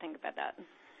we should think about that?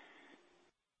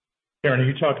 Karen, are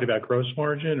you talking about gross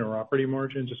margin or operating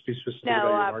margin? Just be specific about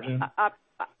your margin. No,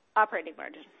 operating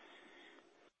margin.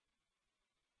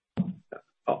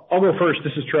 I'll go first.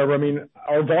 This is Trevor. I mean,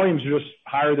 our volumes are just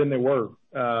higher than they were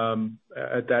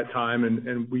at that time,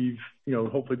 and we've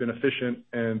hopefully been efficient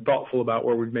and thoughtful about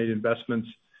where we've made investments.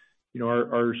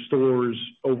 Our stores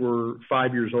over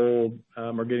 5 years old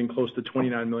are getting close to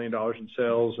 $29 million in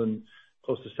sales and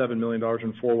close to $7 million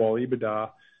in four-wall EBITDA.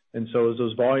 And so as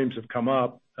those volumes have come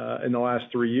up in the last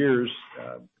 3 years,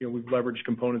 we've leveraged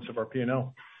components of our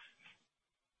P&L.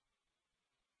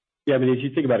 Yeah, I mean, as you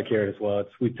think about it, Karen, as well,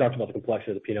 we've talked about the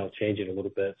complexity of the P&L changing a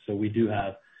little bit. So we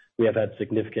have had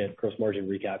significant gross margin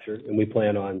recapture, and we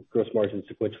plan on gross margin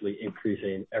sequentially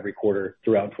increasing every quarter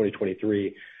throughout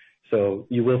 2023. So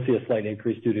you will see a slight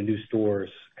increase due to new stores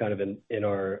kind of in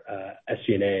our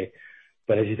SG&A.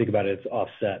 But as you think about it, it's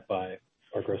offset by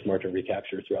our gross margin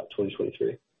recapture throughout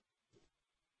 2023.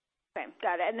 Okay,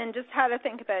 got it. And then just how to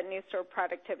think about new store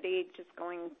productivity just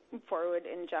going forward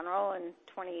in general in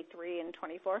 23 and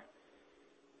 24?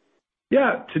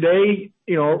 Yeah, today,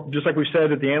 just like we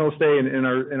said at the Analyst Day in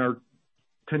our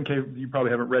 10K, you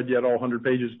probably haven't read yet all 100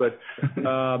 pages, but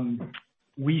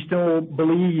we still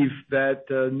believe that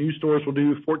new stores will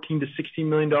do $14 to $16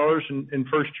 million in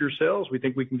first-year sales. We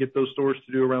think we can get those stores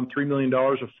to do around $3 million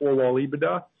of four-wall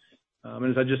EBITDA. And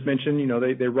as I just mentioned,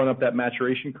 they run up that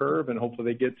maturation curve, and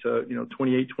hopefully they get to,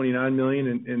 28, 29 million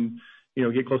and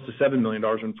get close to $7 million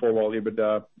in four-wall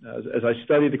EBITDA. As I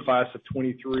study the class of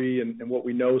 23 and what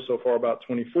we know so far about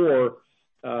 24,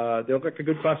 they look like a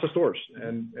good class of stores.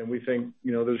 And we think,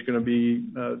 there's going to be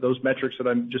those metrics that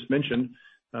I just mentioned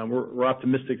we're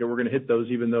optimistic that we're going to hit those,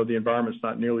 even though the environment's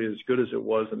not nearly as good as it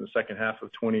was in the second half of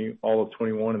all of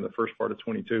 21 and the first part of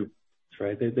 22. That's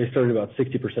right. They started about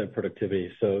 60%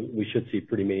 productivity, so we should see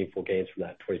pretty meaningful gains from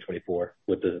that in 2024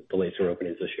 with the late store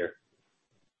openings this year.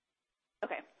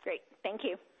 Okay, great. Thank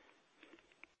you.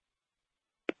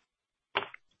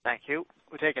 Thank you.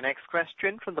 We'll take the next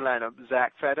question from the line of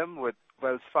Zach Fadem with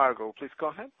Wells Fargo. Please go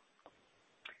ahead.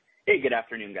 Hey, good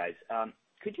afternoon, guys.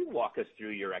 Could you walk us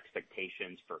through your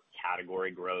expectations for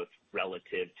category growth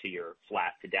relative to your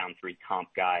flat to down 3 comp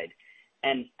guide?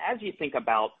 And as you think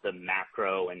about the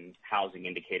macro and housing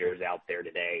indicators out there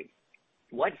today,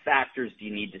 what factors do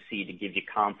you need to see to give you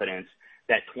confidence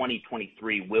that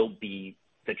 2023 will be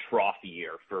the trough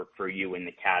year for you in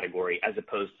the category, as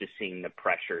opposed to seeing the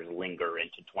pressures linger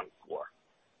into 24?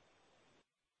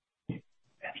 Answer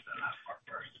that last part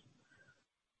first.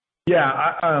 Yeah,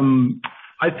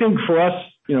 I think for us,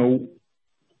 when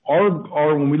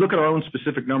we look at our own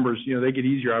specific numbers, they get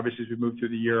easier, obviously, as we move through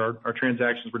the year. Our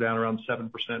transactions were down around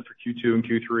 7% for Q2 and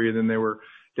Q3, and then they were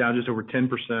down just over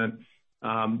 10%.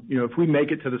 If we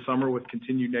make it to the summer with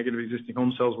continued negative existing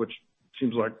home sales, which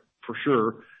seems like for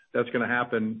sure that's going to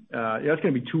happen, that's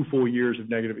going to be 2 full years of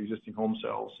negative existing home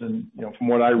sales. And, from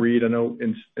what I read, I know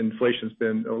inflation's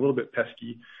been a little bit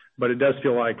pesky, but it does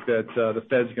feel like that the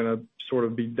Fed's going to sort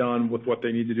of be done with what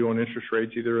they need to do on interest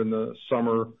rates, either in the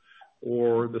summer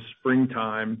or the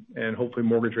springtime, and hopefully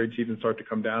mortgage rates even start to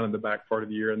come down in the back part of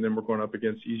the year. And then we're going up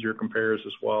against easier compares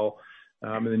as well.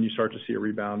 And then you start to see a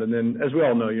rebound. And then, as we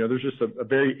all know, there's just a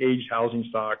very aged housing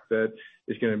stock that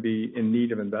is going to be in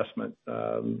need of investment.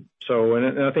 And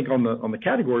I think on the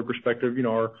category perspective, you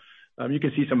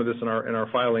can see some of this in our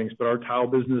filings, but our tile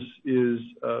business is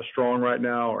strong right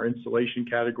now. Our installation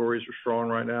categories are strong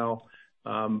right now.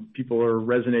 People are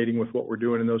resonating with what we're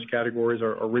doing in those categories.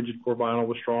 Our rigid core vinyl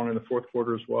was strong in the fourth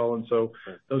quarter as well. And so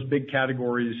those big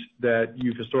categories that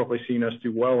you've historically seen us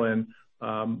do well in,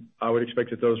 I would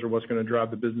expect that those are what's going to drive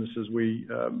the business as we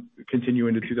continue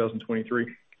into 2023.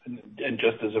 And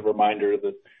just as a reminder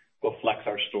that we'll flex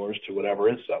our stores to whatever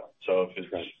is so. So if it's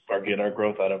get our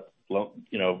growth out of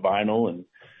vinyl, and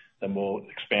then we'll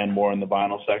expand more in the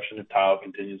vinyl section. If tile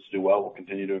continues to do well, we'll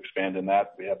continue to expand in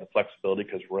that. We have the flexibility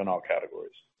because we're in all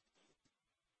categories.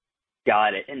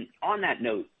 Got it. And on that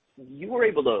note, you were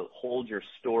able to hold your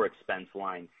store expense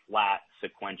line flat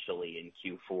sequentially in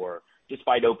Q4,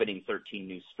 despite opening 13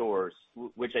 new stores,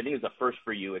 which I think is a first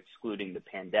for you, excluding the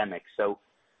pandemic. So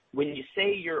when you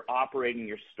say you're operating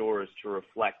your stores to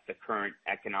reflect the current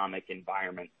economic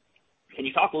environment, can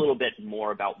you talk a little bit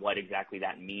more about what exactly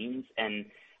that means, and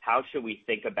how should we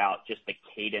think about just the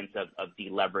cadence of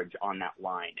deleverage on that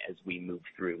line as we move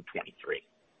through 23?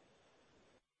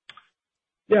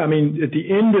 Yeah, I mean, at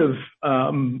the end of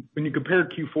when you compare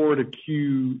Q4 to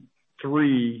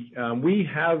Q3, we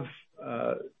have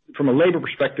from a labor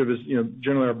perspective is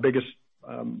generally our biggest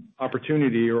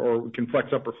opportunity, or we can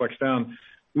flex up or flex down.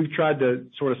 We've tried to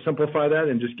sort of simplify that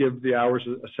and just give the hours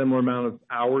a similar amount of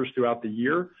hours throughout the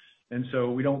year. And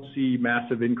so we don't see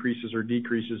massive increases or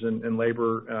decreases in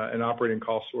labor and operating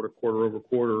costs sort of quarter over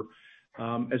quarter.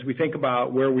 As we think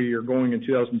about where we are going in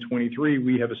 2023,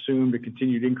 we have assumed a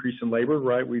continued increase in labor,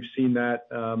 right? We've seen that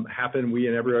happen. We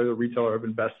and every other retailer have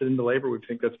invested into labor. We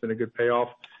think that's been a good payoff.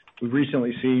 We've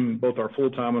recently seen both our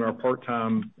full-time and our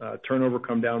part-time turnover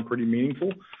come down pretty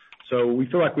meaningful. So we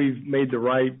feel like we've made the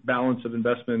right balance of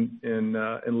investment in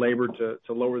labor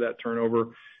to lower that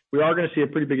turnover. We are going to see a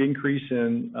pretty big increase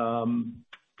in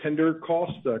tender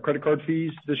costs, credit card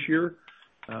fees this year.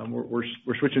 We're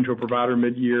switching to a provider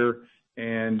mid-year,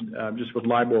 and just with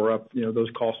LIBOR up, those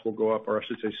costs will go up, or I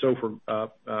should say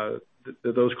SOFR,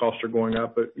 those costs are going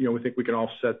up. But, we think we can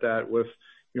offset that with,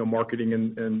 marketing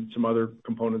and some other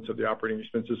components of the operating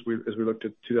expenses as we look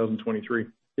to 2023.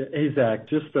 Yeah, hey, Zach,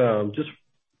 just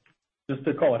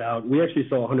to call it out, we actually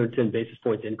saw 110 basis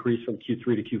points increase from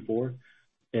Q3 to Q4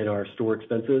 in our store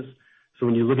expenses. So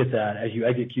when you look at that, as you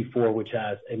exit Q4, which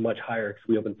has a much higher, because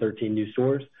we opened 13 new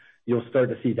stores, you'll start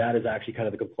to see that is actually kind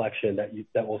of the complexion that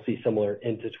we'll see similar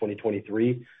into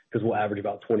 2023, because we'll average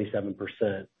about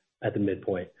 27% at the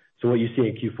midpoint. So what you see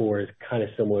in Q4 is kind of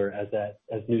similar as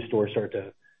new stores start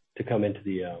to come into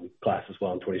the class as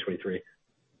well in 2023.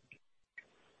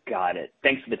 Got it.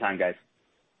 Thanks for the time, guys.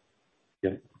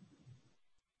 Yeah.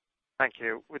 Thank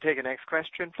you. We'll take the next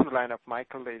question from the line of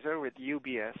Michael Lasser with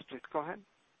UBS. Please go ahead.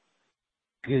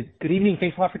 Good evening.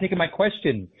 Thanks a lot for taking my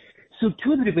question. So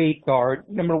two of the debates are,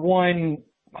 number one,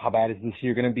 how bad is this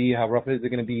year going to be? How rough is it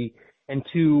going to be? And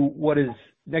two, what does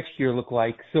next year look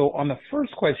like? So on the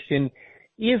first question,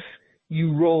 if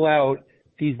you roll out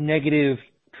these negative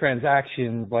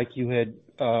transactions like you had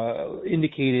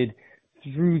indicated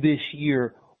through this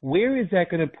year, where is that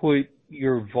going to put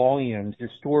your volumes, your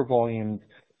store volumes,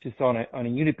 just on a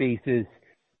unit basis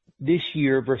this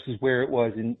year versus where it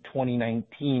was in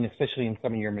 2019, especially in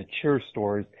some of your mature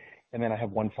stores? And then I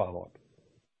have one follow-up.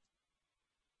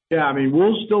 Yeah, I mean,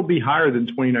 we'll still be higher than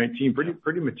 2019,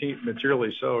 pretty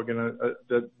materially so. Again,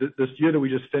 this year that we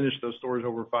just finished, those stores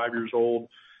over 5 years old,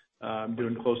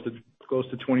 doing close to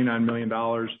 $29 million.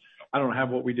 I don't have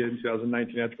what we did in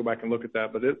 2019. I have to go back and look at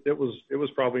that, but it was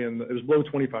probably it was below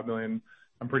 25 million.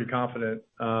 I'm pretty confident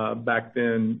back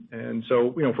then. And so,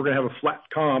 if we're going to have a flat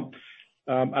comp,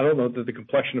 I don't know that the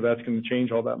complexion of that's going to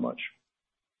change all that much.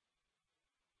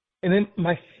 And then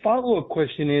my follow-up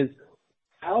question is,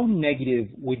 how negative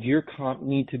would your comp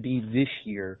need to be this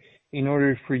year in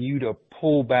order for you to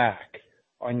pull back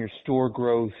on your store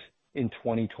growth in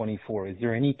 2024? Is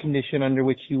there any condition under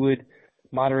which you would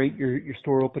moderate your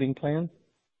store opening plans?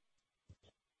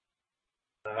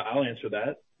 I'll answer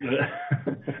that.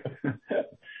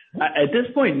 At this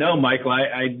point, no, Michael.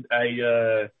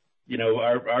 Our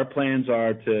plans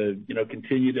are to,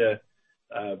 continue to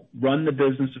run the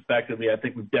business effectively. I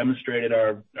think we've demonstrated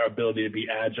our ability to be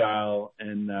agile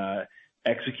and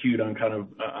execute on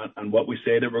on what we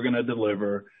say that we're going to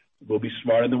deliver. We'll be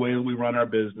smart in the way that we run our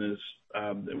business.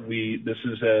 This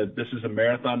is a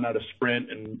marathon, not a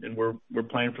sprint, and we're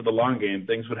playing for the long game.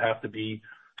 Things would have to be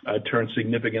turned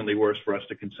significantly worse for us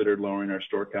to consider lowering our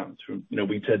store count.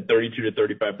 We said 32 to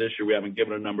 35 this year. We haven't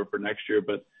given a number for next year,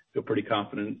 but feel pretty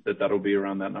confident that that'll be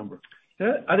around that number.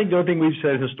 I think the other thing we've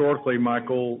said historically,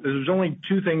 Michael, is there's only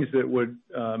two things that would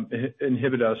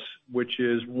inhibit us, which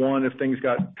is one, if things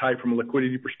got tight from a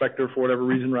liquidity perspective for whatever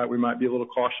reason, right, we might be a little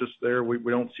cautious there.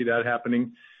 We don't see that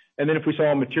happening. And then if we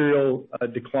saw a material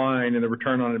decline in the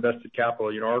return on invested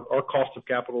capital, our cost of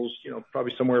capital is,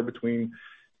 probably somewhere between,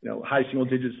 high single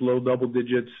digits, low double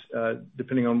digits,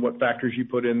 depending on what factors you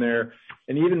put in there.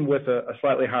 And even with a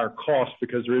slightly higher cost,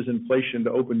 because there is inflation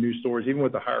to open new stores, even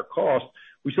with a higher cost,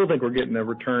 we still think we're getting a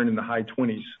return in the high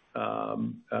 20s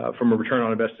from a return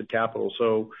on invested capital.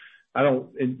 So I don't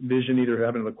envision either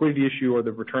having a liquidity issue or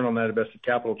the return on that invested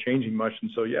capital changing much.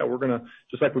 And so, yeah, we're going to,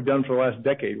 just like we've done for the last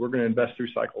decade, we're going to invest through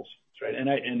cycles. That's right.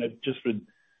 And I just would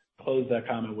close that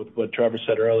comment with what Trevor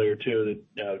said earlier, too,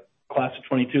 that class of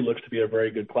 22 looks to be a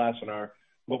very good class, and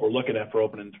what we're looking at for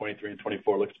opening in 23 and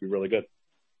 24 looks to be really good.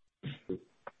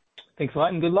 Thanks a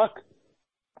lot and good luck.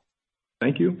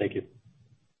 Thank you. Thank you.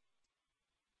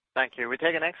 Thank you. We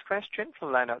take the next question from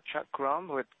the line of Chuck Grom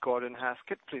with Gordon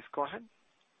Haskett. Please go ahead.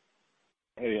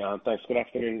 Hey, thanks. Good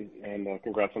afternoon, and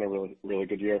congrats on a really, really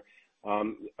good year.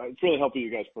 It's really helpful you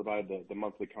guys provide the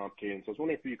monthly comp cadence. I was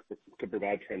wondering if you could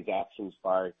provide transactions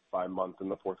by month in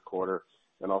the fourth quarter,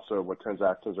 and also what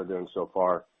transactions are doing so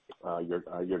far year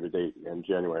to date in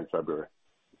January and February.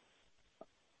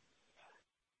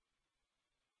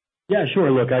 Yeah,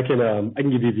 sure. Look, I can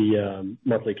give you the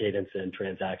monthly cadence and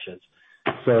transactions.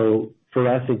 So for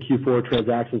us in Q4,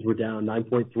 transactions were down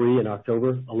 9.3 in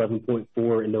October,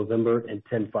 11.4 in November, and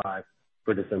 10.5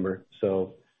 for December.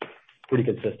 So pretty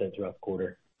consistent throughout the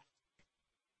quarter.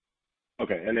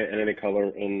 Okay, and any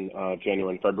color in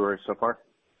January and February so far?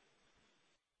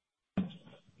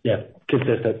 Yeah,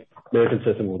 consistent. Very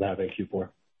consistent with that in Q4.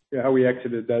 Yeah, how we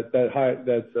exited that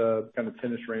kind of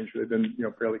 10-ish range, they've been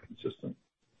fairly consistent.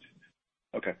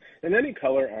 Okay. And any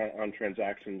color on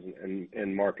transactions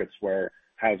in markets where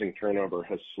housing turnover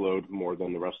has slowed more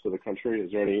than the rest of the country?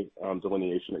 Is there any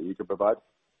delineation that you could provide?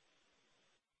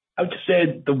 I would just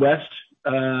say the West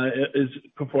is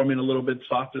performing a little bit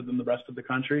softer than the rest of the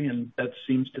country, and that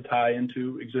seems to tie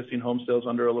into existing home sales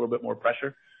under a little bit more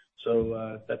pressure.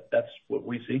 So that's what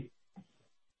we see.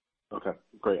 Okay,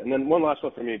 great. And then one last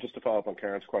one for me, just to follow up on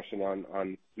Karen's question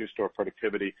on new store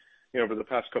productivity. Over the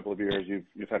past couple of years,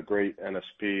 you've had great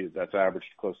NSP that's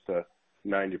averaged close to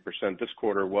 90%. This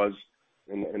quarter was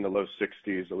in the low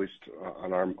 60s, at least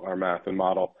on our math and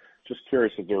model. Just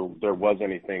curious if there was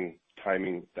anything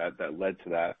timing that led to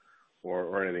that,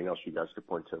 or anything else you guys could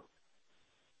point to.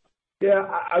 Yeah,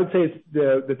 I would say it's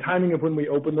the timing of when we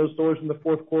opened those stores in the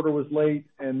fourth quarter was late.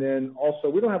 And then also,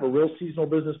 we don't have a real seasonal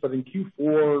business, but in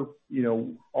Q4,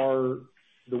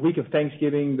 the week of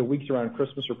Thanksgiving, the weeks around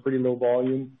Christmas are pretty low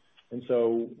volume. And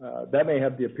so that may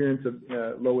have the appearance of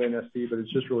low NSP, but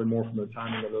it's just really more from the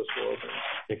timing of those store openings.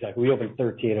 Exactly. We opened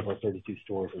 13 of our 32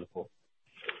 stores in the fall.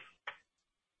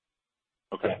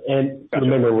 Okay. Yeah. And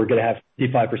remember, we're going to have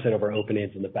 55% of our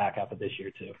openings in the back half of this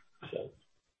year, too. So.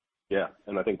 Yeah,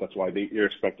 and I think that's why you're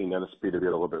expecting NSP to be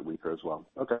a little bit weaker as well.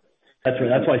 Okay. That's right.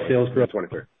 That's why sales growth.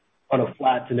 23. On a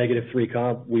flat to -3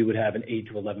 comp, we would have an 8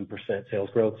 to 11% sales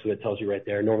growth. So it tells you right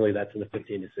there. Normally that's in the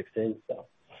 15 to 16. So.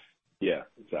 Yeah,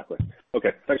 exactly.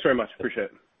 Okay. Thanks very much. Appreciate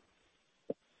it.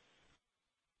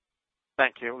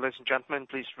 Thank you. Ladies and gentlemen,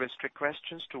 please restrict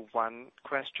questions to one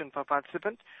question per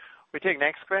participant. We take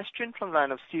next question from the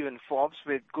line of Steven Forbes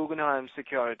with Guggenheim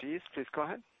Securities. Please go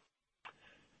ahead.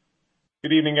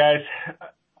 Good evening, guys.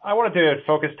 I wanted to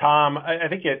focus, Tom. I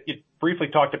think you briefly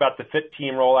talked about the Fit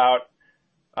Team rollout.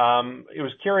 I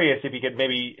was curious if you could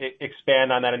maybe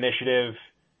expand on that initiative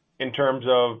in terms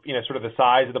of, sort of the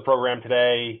size of the program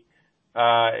today,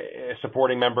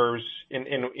 supporting members,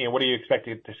 and what do you expect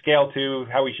it to scale to,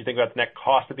 how we should think about the net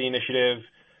cost of the initiative,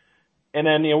 and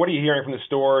then what are you hearing from the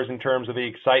stores in terms of the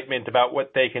excitement about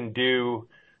what they can do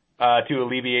to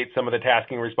alleviate some of the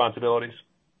tasking responsibilities?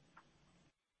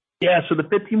 Yeah, so the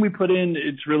Fit Team we put in,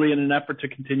 it's really in an effort to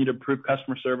continue to improve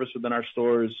customer service within our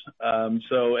stores.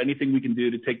 So anything we can do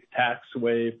to take the tasks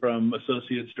away from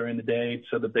associates during the day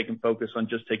so that they can focus on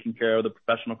just taking care of the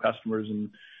professional customers and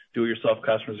do-it-yourself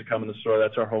customers that come in the store,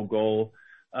 that's our whole goal.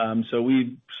 So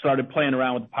we started playing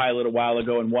around with the pilot a while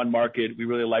ago in one market. We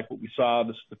really liked what we saw.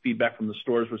 The feedback from the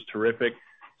stores was terrific.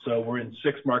 So we're in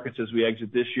 6 markets as we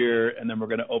exit this year, and then we're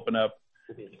going to open up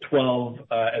 12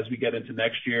 as we get into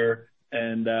next year.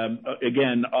 And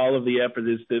again, all of the effort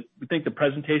is that we think the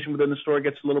presentation within the store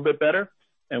gets a little bit better,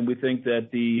 and we think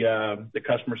that the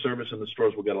customer service in the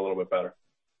stores will get a little bit better.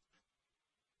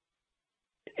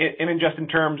 And then just in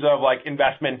terms of like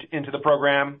investment into the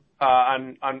program,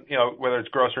 on whether it's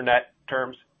gross or net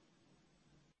terms.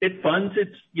 It funds it.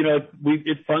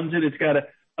 It funds it. It's got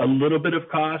a little bit of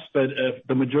cost, but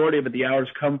the majority of it, the hours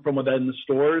come from within the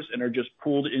stores and are just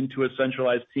pulled into a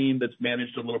centralized team that's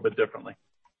managed a little bit differently.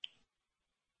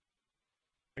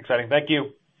 Exciting. Thank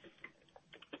you.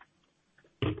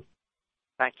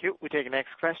 Thank you. We take the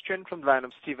next question from the line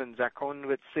of Steven Zaccone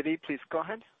with Citi. Please go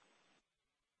ahead.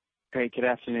 Great. Good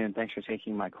afternoon. Thanks for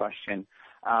taking my question.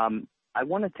 I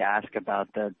wanted to ask about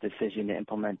the decision to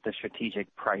implement the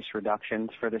strategic price reductions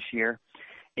for this year.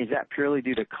 Is that purely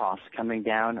due to costs coming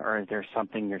down, or is there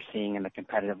something you're seeing in the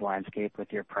competitive landscape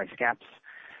with your price gaps?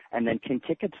 And then can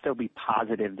tickets still be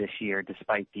positive this year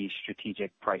despite these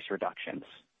strategic price reductions?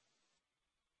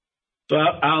 So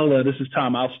this is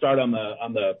Tom. I'll start on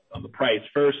the price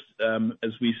first.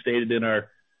 As we stated in our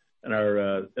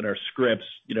scripts,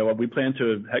 we plan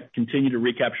to continue to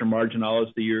recapture margin all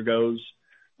as the year goes.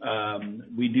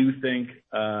 We do think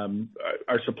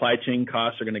our supply chain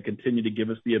costs are going to continue to give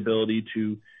us the ability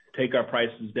to take our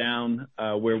prices down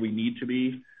where we need to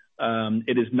be.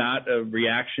 It is not a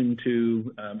reaction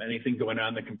to anything going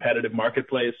on in the competitive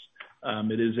marketplace.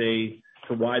 It is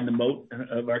to widen the moat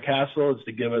of our castle. It's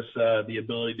to give us the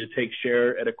ability to take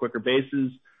share at a quicker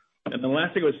basis. And the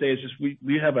last thing I would say is just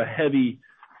we have a heavy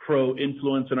pro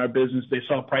influence in our business. They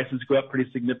saw prices go up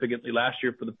pretty significantly last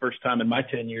year for the first time in my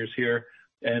 10 years here.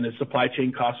 And as supply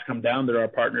chain costs come down, they're our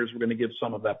partners. We're going to give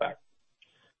some of that back.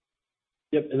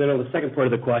 Yep. And then on the second part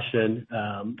of the question,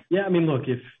 look,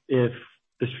 if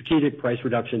the strategic price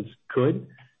reductions could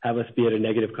have us be at a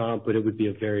negative comp, but it would be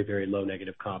a very, very low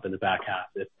negative comp in the back half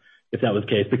if that was the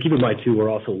case. But keep in mind, too, we're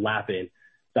also lapping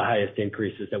the highest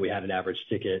increases that we had in average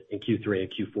ticket in Q3 and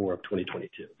Q4 of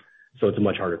 2022. So it's a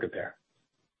much harder compare.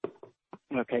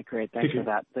 Okay, great. Thanks for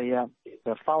that.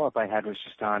 The follow-up I had was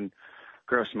just on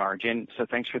gross margin. So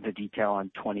thanks for the detail on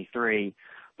 23.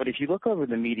 But if you look over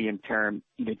the medium term,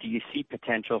 do you see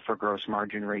potential for gross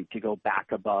margin rate to go back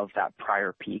above that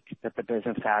prior peak that the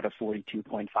business had of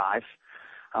 42.5?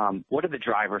 What are the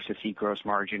drivers to see gross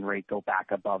margin rate go back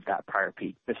above that prior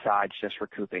peak besides just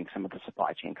recouping some of the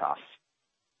supply chain costs?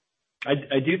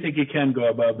 I do think it can go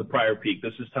above the prior peak.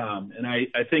 This is Tom. And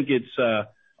I think it's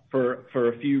for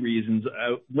a few reasons.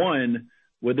 One,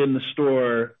 within the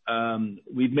store,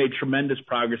 we've made tremendous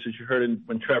progress. As you heard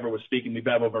when Trevor was speaking, we've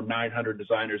had over 900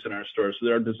 designers in our store. So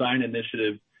our design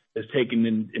initiative has taken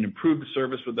and improved the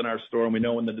service within our store. And we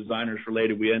know when the designer's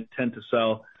related, we tend to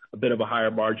sell a bit of a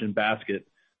higher margin basket.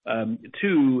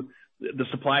 Two, the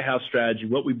supply house strategy,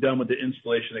 what we've done with the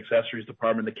installation accessories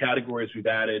department, the categories we've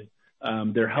added,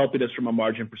 they're helping us from a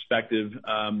margin perspective.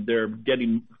 They're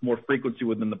getting more frequency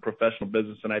within the professional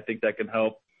business, and I think that can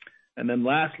help. And then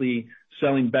lastly,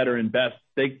 selling better and best.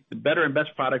 The better and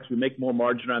best products we make more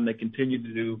margin on. They continue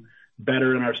to do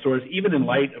better in our stores. Even in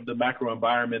light of the macro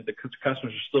environment, the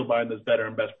customers are still buying those better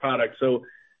and best products. So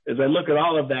as I look at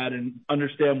all of that and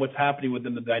understand what's happening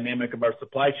within the dynamic of our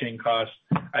supply chain costs,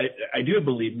 I do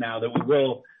believe now that we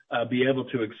will be able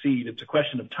to exceed. It's a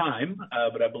question of time,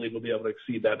 but I believe we'll be able to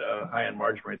exceed that high-end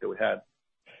margin rate that we had.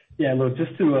 Yeah, look,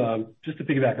 just to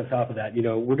piggyback on top of that,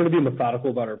 we're going to be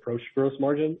methodical about our approach to gross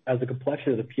margin. As the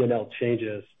complexion of the P&L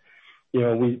changes,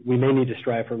 we may need to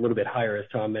strive for a little bit higher, as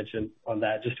Tom mentioned on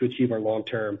that, just to achieve our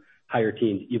long-term higher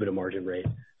teens EBITDA margin rate.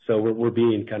 So we're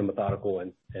being kind of methodical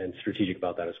and strategic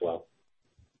about that as well.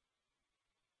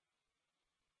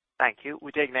 Thank you.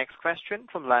 We take next question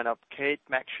from the line of Kate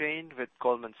McShane with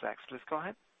Goldman Sachs. Please go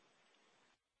ahead.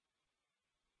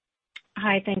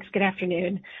 Hi, thanks. Good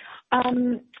afternoon.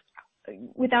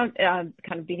 Without kind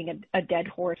of beating a dead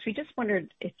horse, we just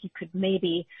wondered if you could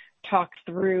maybe talk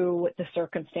through the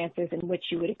circumstances in which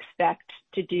you would expect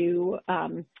to do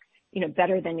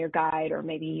better than your guide, or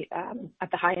maybe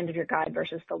at the high end of your guide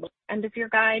versus the low end of your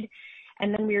guide.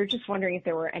 And then we were just wondering if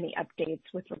there were any updates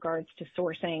with regards to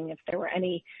sourcing, if there were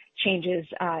any changes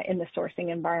in the sourcing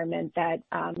environment that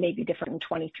may be different in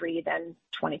 23 than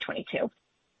 2022.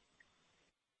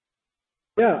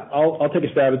 Yeah, I'll take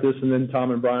a stab at this, and then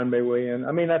Tom and Brian may weigh in.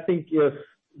 I mean, I think if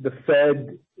the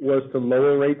Fed was to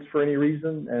lower rates for any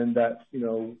reason, and that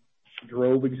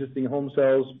drove existing home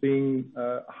sales being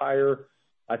higher,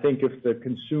 I think if the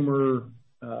consumer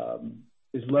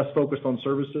is less focused on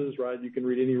services, right? You can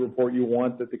read any report you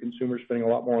want that the consumer is spending a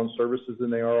lot more on services than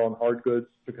they are on hard goods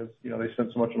because they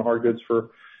spent so much on hard goods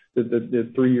for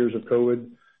the 3 years of COVID.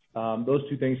 Those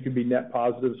two things could be net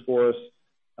positives for us.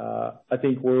 I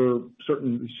think we're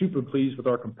certainly super pleased with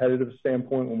our competitive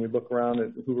standpoint when we look around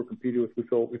at who we're competing with. We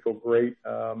feel great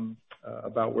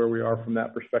about where we are from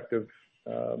that perspective.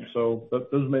 So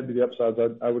those may be the upsides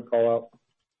I would call out.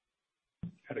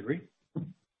 I'd agree.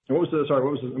 And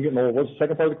I'm getting old. What was the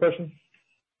second part of the question?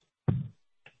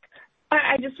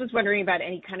 I just was wondering about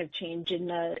any kind of change in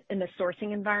the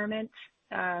sourcing environment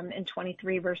in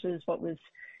 23 versus what was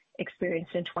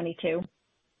experienced in 22.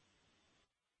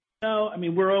 No, I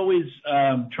mean, we're always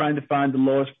trying to find the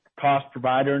lowest cost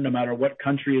provider, no matter what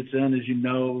country it's in. As you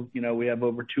know, we have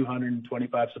over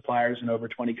 225 suppliers in over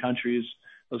 20 countries.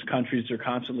 Those countries are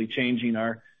constantly changing.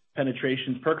 Our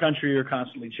penetrations per country are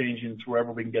constantly changing. It's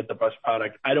wherever we can get the best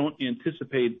product. I don't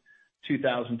anticipate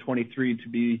 2023 to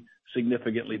be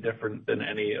significantly different than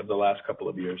any of the last couple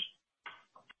of years.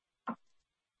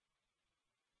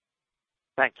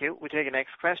 Thank you. We take the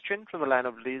next question from the line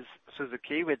of Liz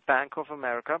Suzuki with Bank of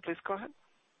America. Please go ahead.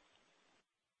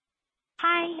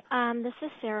 Hi, this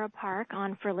is Sarah Park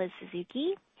on for Liz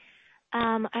Suzuki.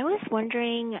 I was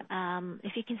wondering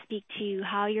if you can speak to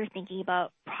how you're thinking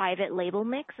about private label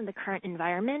mix in the current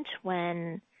environment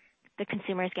when the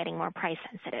consumer is getting more price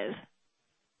sensitive.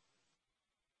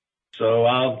 So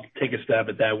I'll take a stab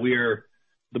at that.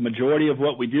 The majority of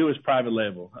what we do is private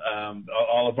label.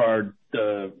 All of our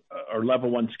level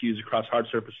one SKUs across hard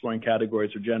surface flooring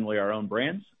categories are generally our own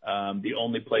brands. The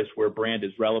only place where brand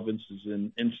is relevant is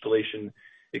in installation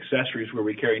accessories, where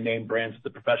we carry name brands that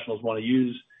the professionals want to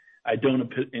use. I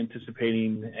don't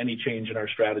anticipating any change in our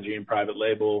strategy in private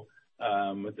label.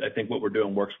 I think what we're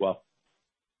doing works well.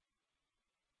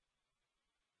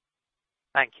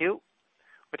 Thank you.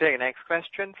 We take the next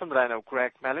question from the line of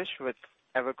Greg Melich with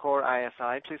Evercore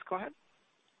ISI. Please go ahead.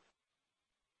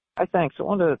 Hi, thanks. I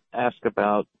wanted to ask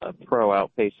about Pro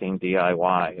outpacing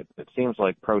DIY. It seems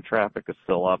like Pro traffic is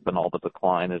still up and all the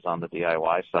decline is on the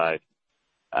DIY side.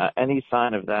 Any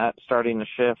sign of that starting to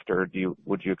shift, or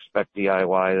would you expect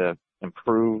DIY to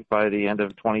improve by the end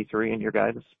of 23 in your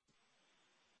guidance?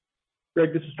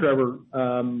 Greg, this is Trevor.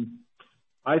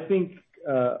 I think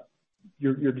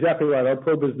you're exactly right. Our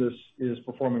Pro business is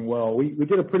performing well. We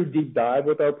did a pretty deep dive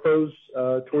with our Pros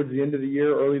towards the end of the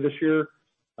year, early this year.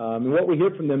 And what we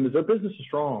hear from them is their business is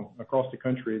strong across the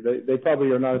country. They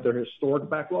probably are not at their historic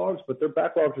backlogs, but their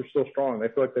backlogs are still strong. They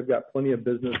feel like they've got plenty of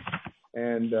business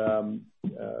and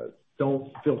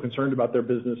don't feel concerned about their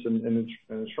business and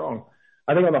it's strong.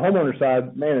 I think on the homeowner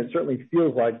side, man, it certainly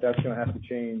feels like that's going to have to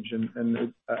change.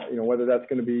 And whether that's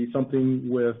going to be something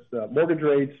with mortgage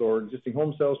rates or existing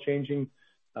home sales changing,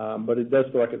 but it does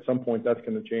feel like at some point that's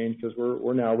going to change because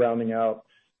we're now rounding out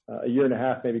a year and a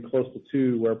half, maybe close to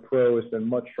 2, where Pro has been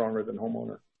much stronger than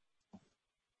homeowner.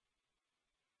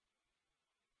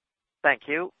 Thank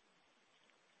you.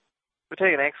 We'll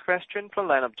take the next question from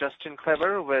the line of Justin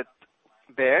Kleber with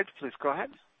Baird. Please go ahead.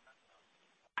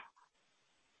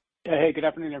 Yeah, hey, good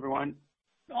afternoon, everyone.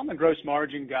 On the gross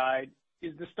margin guide,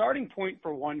 is the starting point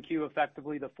for 1Q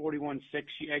effectively the 41.6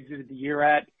 you exited the year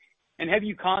at? And have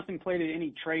you contemplated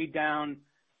any trade down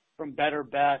from better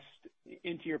best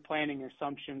into your planning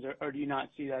assumptions, or do you not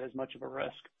see that as much of a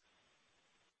risk?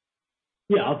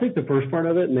 Yeah, I'll take the first part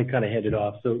of it and then kind of hand it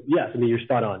off. So yes, I mean, you're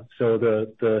spot on. So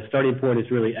the starting point is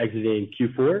really exiting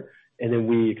Q4, and then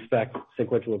we expect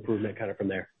sequential improvement kind of from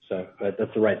there.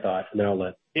 That's the right thought. And then I'll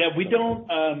let. Yeah, we don't,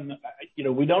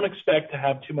 we don't expect to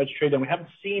have too much trade down. We haven't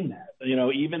seen that.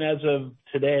 Even as of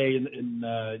today,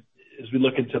 as we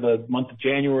look into the month of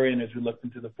January and as we look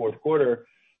into the fourth quarter,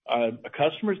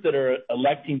 customers that are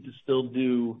electing to still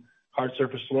do hard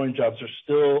surface flooring jobs are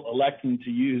still electing to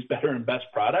use better and best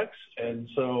products. And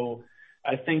so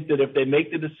I think that if they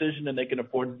make the decision and they can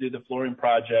afford to do the flooring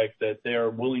project, that they're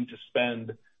willing to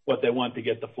spend what they want to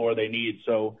get the floor they need.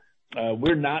 So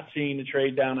we're not seeing a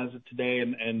trade down as of today,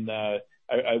 and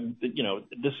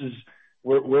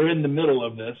we're in the middle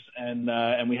of this,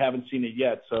 and we haven't seen it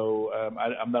yet. So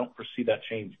I don't foresee that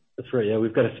changing. That's right. Yeah,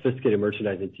 we've got a sophisticated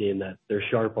merchandising team that they're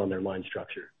sharp on their line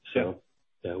structure. So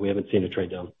we haven't seen a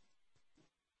trade down.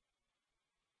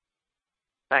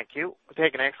 Thank you. We'll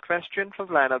take the next question from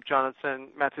the line of Jonathan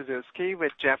Matuszewski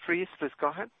with Jefferies. Please go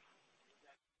ahead.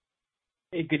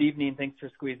 Hey, good evening. Thanks for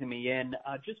squeezing me in.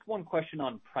 Just one question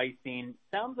on pricing.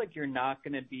 Sounds like you're not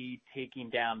going to be taking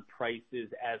down prices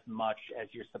as much as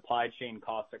your supply chain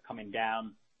costs are coming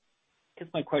down. I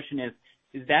guess my question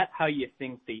is that how you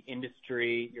think the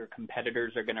industry, your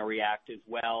competitors are going to react as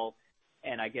well?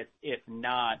 And I guess if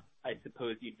not, I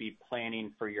suppose you'd be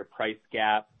planning for your price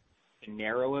gap to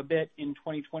narrow a bit in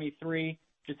 2023.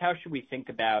 Just how should we think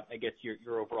about, I guess,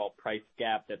 your overall price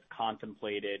gap that's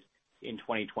contemplated in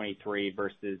 2023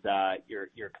 versus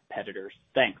your competitors?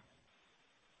 Thanks.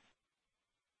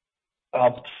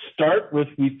 I'll start with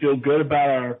we feel good about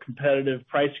our competitive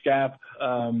price gap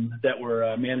that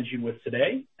we're managing with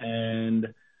today.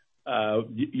 And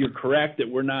you're correct that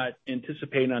we're not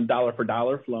anticipating on dollar for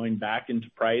dollar flowing back into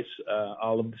price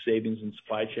all of the savings in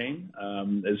supply chain.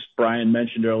 As Brian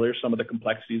mentioned earlier, some of the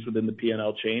complexities within the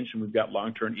P&L change, and we've got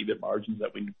long-term EBIT margins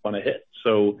that we want to hit.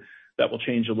 So that will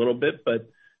change a little bit, but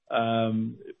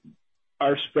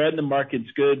our spread in the market's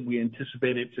good. We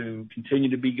anticipate it to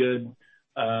continue to be good.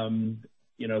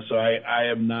 So I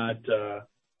am not,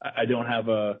 I don't have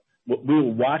we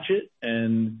will watch it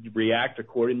and react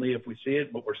accordingly if we see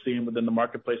it. What we're seeing within the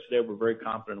marketplace today, we're very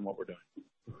confident in what we're doing.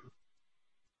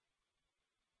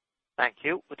 Thank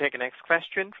you. We'll take the next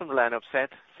question from the line of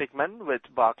Seth Sigman with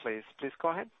Barclays. Please go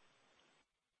ahead.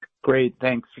 Great.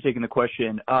 Thanks for taking the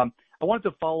question. I wanted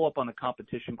to follow up on the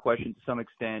competition question to some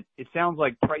extent. It sounds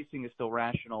like pricing is still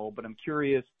rational, but I'm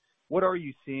curious, what are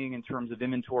you seeing in terms of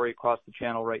inventory across the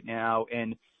channel right now?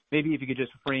 And maybe if you could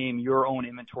just frame your own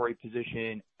inventory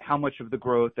position, how much of the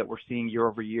growth that we're seeing year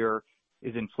over year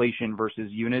is inflation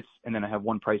versus units? And then I have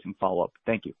one pricing follow-up.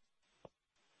 Thank you.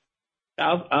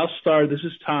 I'll start. This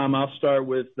is Tom. I'll start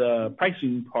with the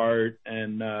pricing part,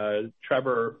 and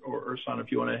Trevor or Ersan,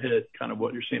 if you want to hit kind of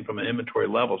what you're seeing from an inventory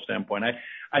level standpoint.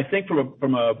 I think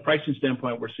from a pricing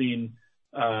standpoint, we're seeing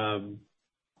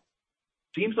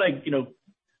seems like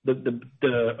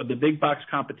the big box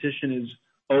competition is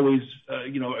always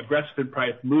aggressive in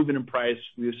price, moving in price.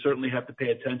 We certainly have to pay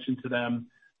attention to them,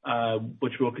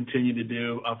 which we'll continue to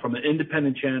do. From an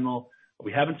independent channel,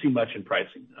 we haven't seen much in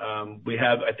pricing.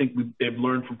 I think they've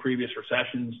learned from previous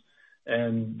recessions,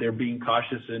 and they're being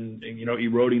cautious and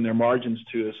eroding their margins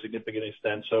to a significant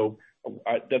extent. So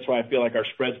that's why I feel like our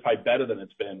spread's probably better than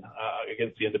it's been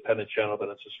against the independent channel than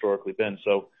it's historically been.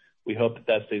 So we hope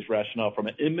that stays rational. From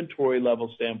an inventory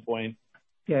level standpoint.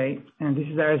 Okay, and this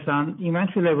is Ersan.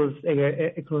 Inventory levels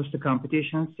across the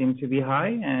competition seem to be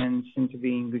high and seem to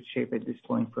be in good shape at this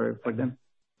point for them.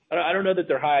 I don't know that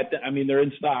they're high. I mean, they're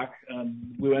in stock.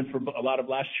 We went for a lot of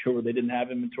last year where they didn't have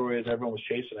inventory as everyone was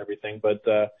chasing everything. But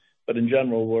in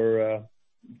general,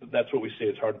 that's what we see.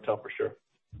 It's hard to tell for sure.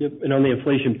 Yep. And on the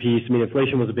inflation piece, I mean,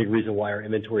 inflation was a big reason why our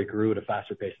inventory grew at a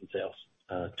faster pace than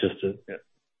sales. Just to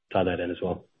tie that in as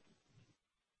well.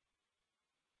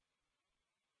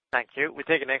 Thank you. We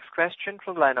take the next question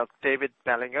from the line of David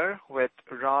Bellinger with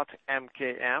Roth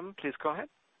MKM. Please go ahead.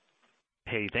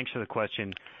 Hey, thanks for the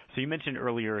question. So you mentioned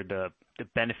earlier the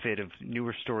benefit of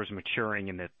newer stores maturing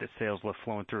and that the sales lift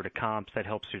flowing through to comps that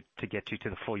helps you to get you to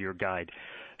the full year guide.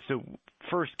 So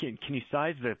first, can you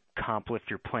size the comp lift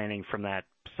you're planning from that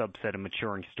subset of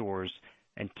maturing stores?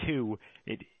 And two,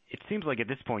 it seems like at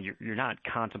this point you're not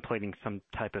contemplating some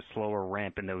type of slower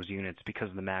ramp in those units because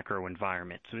of the macro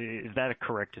environment. So is that a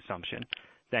correct assumption?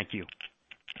 Thank you.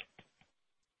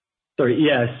 Sorry,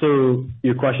 yeah. So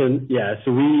your question, yeah.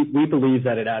 So we believe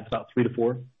that it adds about 3 to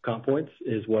 4 comp points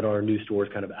is what our new stores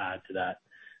kind of add to that.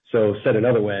 So said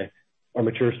another way, our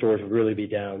mature stores would really be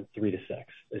down 3 to 6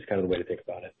 is kind of the way to think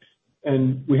about it.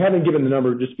 And we haven't given the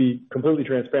number, just to be completely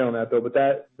transparent on that though, but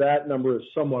that number is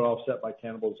somewhat offset by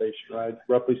cannibalization, right?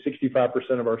 Roughly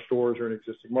 65% of our stores are in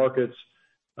existing markets.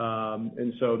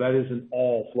 And so that isn't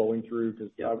all flowing through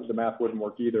because the math wouldn't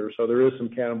work either. So there is some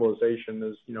cannibalization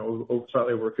as,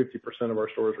 slightly over 50% of our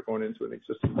stores are going into an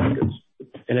existing markets.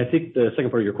 And I think the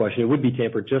second part of your question, it would be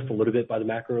tempered just a little bit by the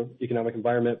macroeconomic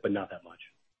environment, but not that much.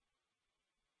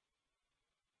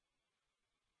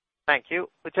 Thank you.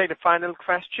 We'll take the final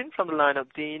question from the line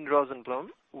of Dean Rosenblum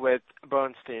with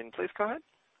Bernstein. Please go ahead.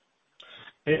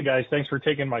 Hey, guys. Thanks for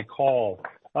taking my call.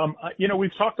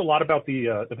 We've talked a lot about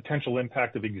the potential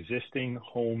impact of existing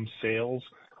home sales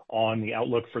on the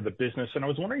outlook for the business, and I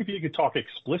was wondering if you could talk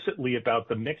explicitly about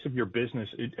the mix of your business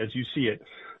as you see it,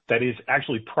 that is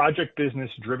actually project business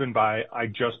driven by I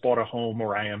just bought a home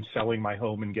or I am selling my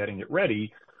home and getting it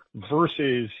ready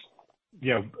versus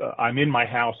I'm in my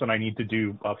house and I need to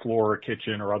do a floor or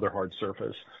kitchen or other hard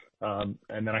surface. And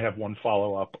then I have one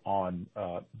follow-up on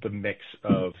the mix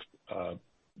of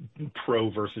pro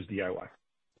versus DIY.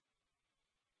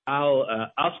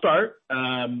 I'll start,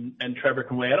 and Trevor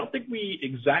can weigh. I don't think we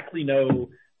exactly know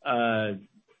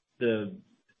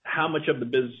how much of the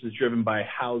business is driven by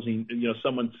housing.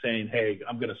 Someone saying, "Hey,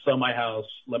 I'm going to sell my house.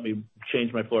 Let me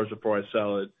change my floors before I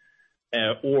sell it."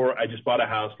 Or I just bought a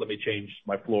house, let me change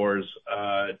my floors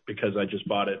because I just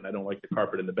bought it and I don't like the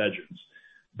carpet in the bedrooms.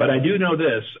 But I do know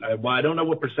this, while I don't know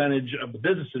what percentage of the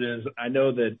business it is, I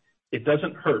know that it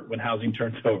doesn't hurt when housing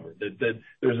turns over. That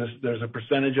there's a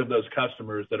percentage of those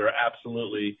customers that are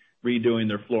absolutely redoing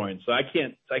their flooring. So I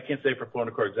can't say for Floor &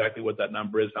 Decor exactly what that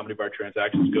number is, how many of our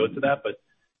transactions go to that, but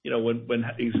when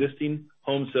existing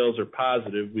home sales are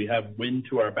positive, we have wind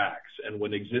to our backs. And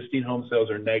when existing home sales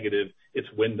are negative, it's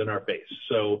wind in our face.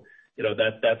 So,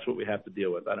 that's what we have to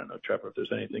deal with. I don't know, Trevor, if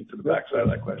there's anything to the backside of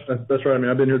that question. That's right. I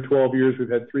mean, I've been here 12 years. We've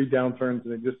had 3 downturns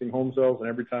in existing home sales, and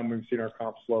every time we've seen our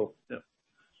comps slow. Yeah.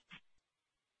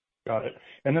 Got it.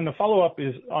 And then the follow-up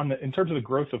is in terms of the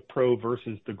growth of pro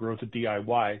versus the growth of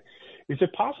DIY, is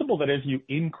it possible that as you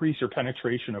increase your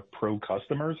penetration of pro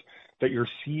customers, that you're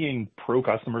seeing pro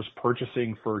customers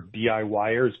purchasing for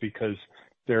DIYers because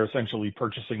they're essentially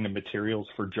purchasing the materials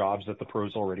for jobs that the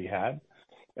pros already had?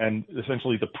 And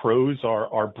essentially the pros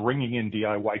are bringing in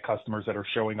DIY customers that are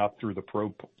showing up through the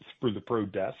pro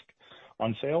desk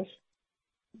on sales?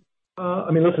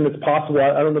 Listen, it's possible.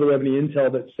 I don't know that we have any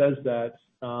intel that says that.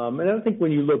 And I think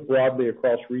when you look broadly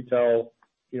across retail,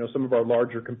 some of our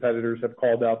larger competitors have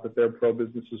called out that their pro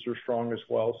businesses are strong as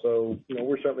well. So,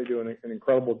 we're certainly doing an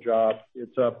incredible job.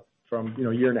 It's up from,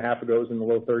 a year and a half ago, it was in the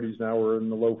low 30s. Now we're in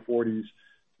the low 40s.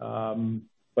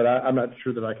 But I'm not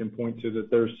sure that I can point to that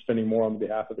they're spending more on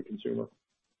behalf of the consumer.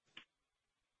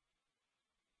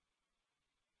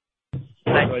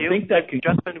 Thank you. I think that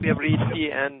gentlemen, we have reached the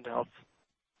end of.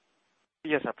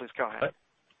 Yes, sir, please go ahead.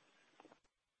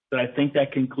 So I think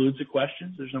that concludes the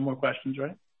questions. There's no more questions,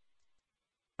 right?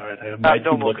 All right. I have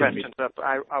no more questions.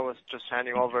 I was just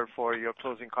handing over for your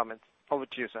closing comments. Over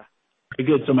to you, sir. Okay,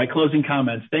 good. So my closing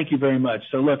comments. Thank you very much.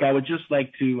 So look, I would just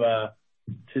like to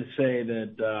say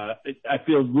that I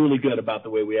feel really good about the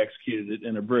way we executed it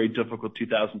in a very difficult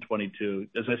 2022.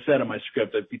 As I said in my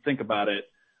script, if you think about it,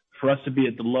 for us to be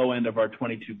at the low end of our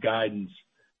 22 guidance,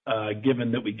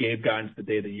 given that we gave guidance the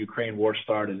day the Ukraine war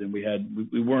started, and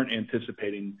we weren't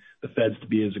anticipating the Feds to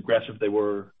be as aggressive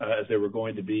as they were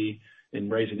going to be in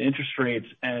raising interest rates,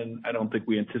 and I don't think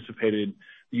we anticipated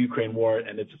the Ukraine war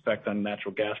and its effect on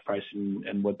natural gas pricing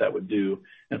and what that would do.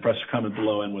 And for us to come at the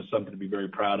low end was something to be very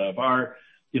proud of. Our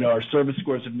service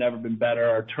scores have never been better.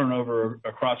 Our turnover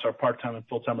across our part-time and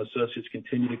full-time associates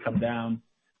continue to come down.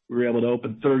 We were able to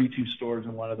open 32 stores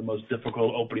in one of the most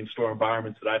difficult opening store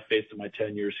environments that I've faced in my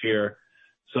 10 years here.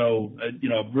 So,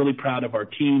 really proud of our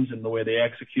teams and the way they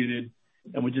executed.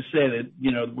 And we just say that,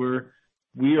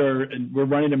 we're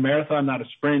running a marathon, not a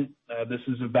sprint. This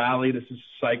is a valley. This is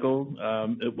a cycle.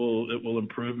 It will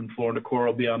improve, and Floor & Decor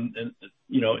will be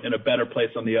in a better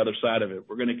place on the other side of it.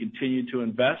 We're going to continue to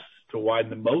invest to widen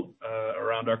the moat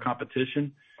around our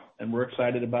competition, and we're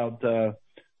excited about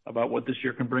what this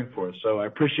year can bring for us. So I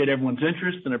appreciate everyone's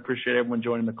interest, and I appreciate everyone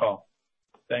joining the call.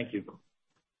 Thank you.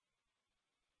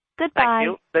 Goodbye. Thank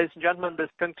you. Ladies and gentlemen, this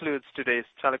concludes today's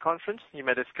teleconference. You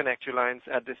may disconnect your lines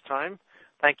at this time.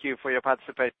 Thank you for your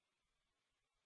participation.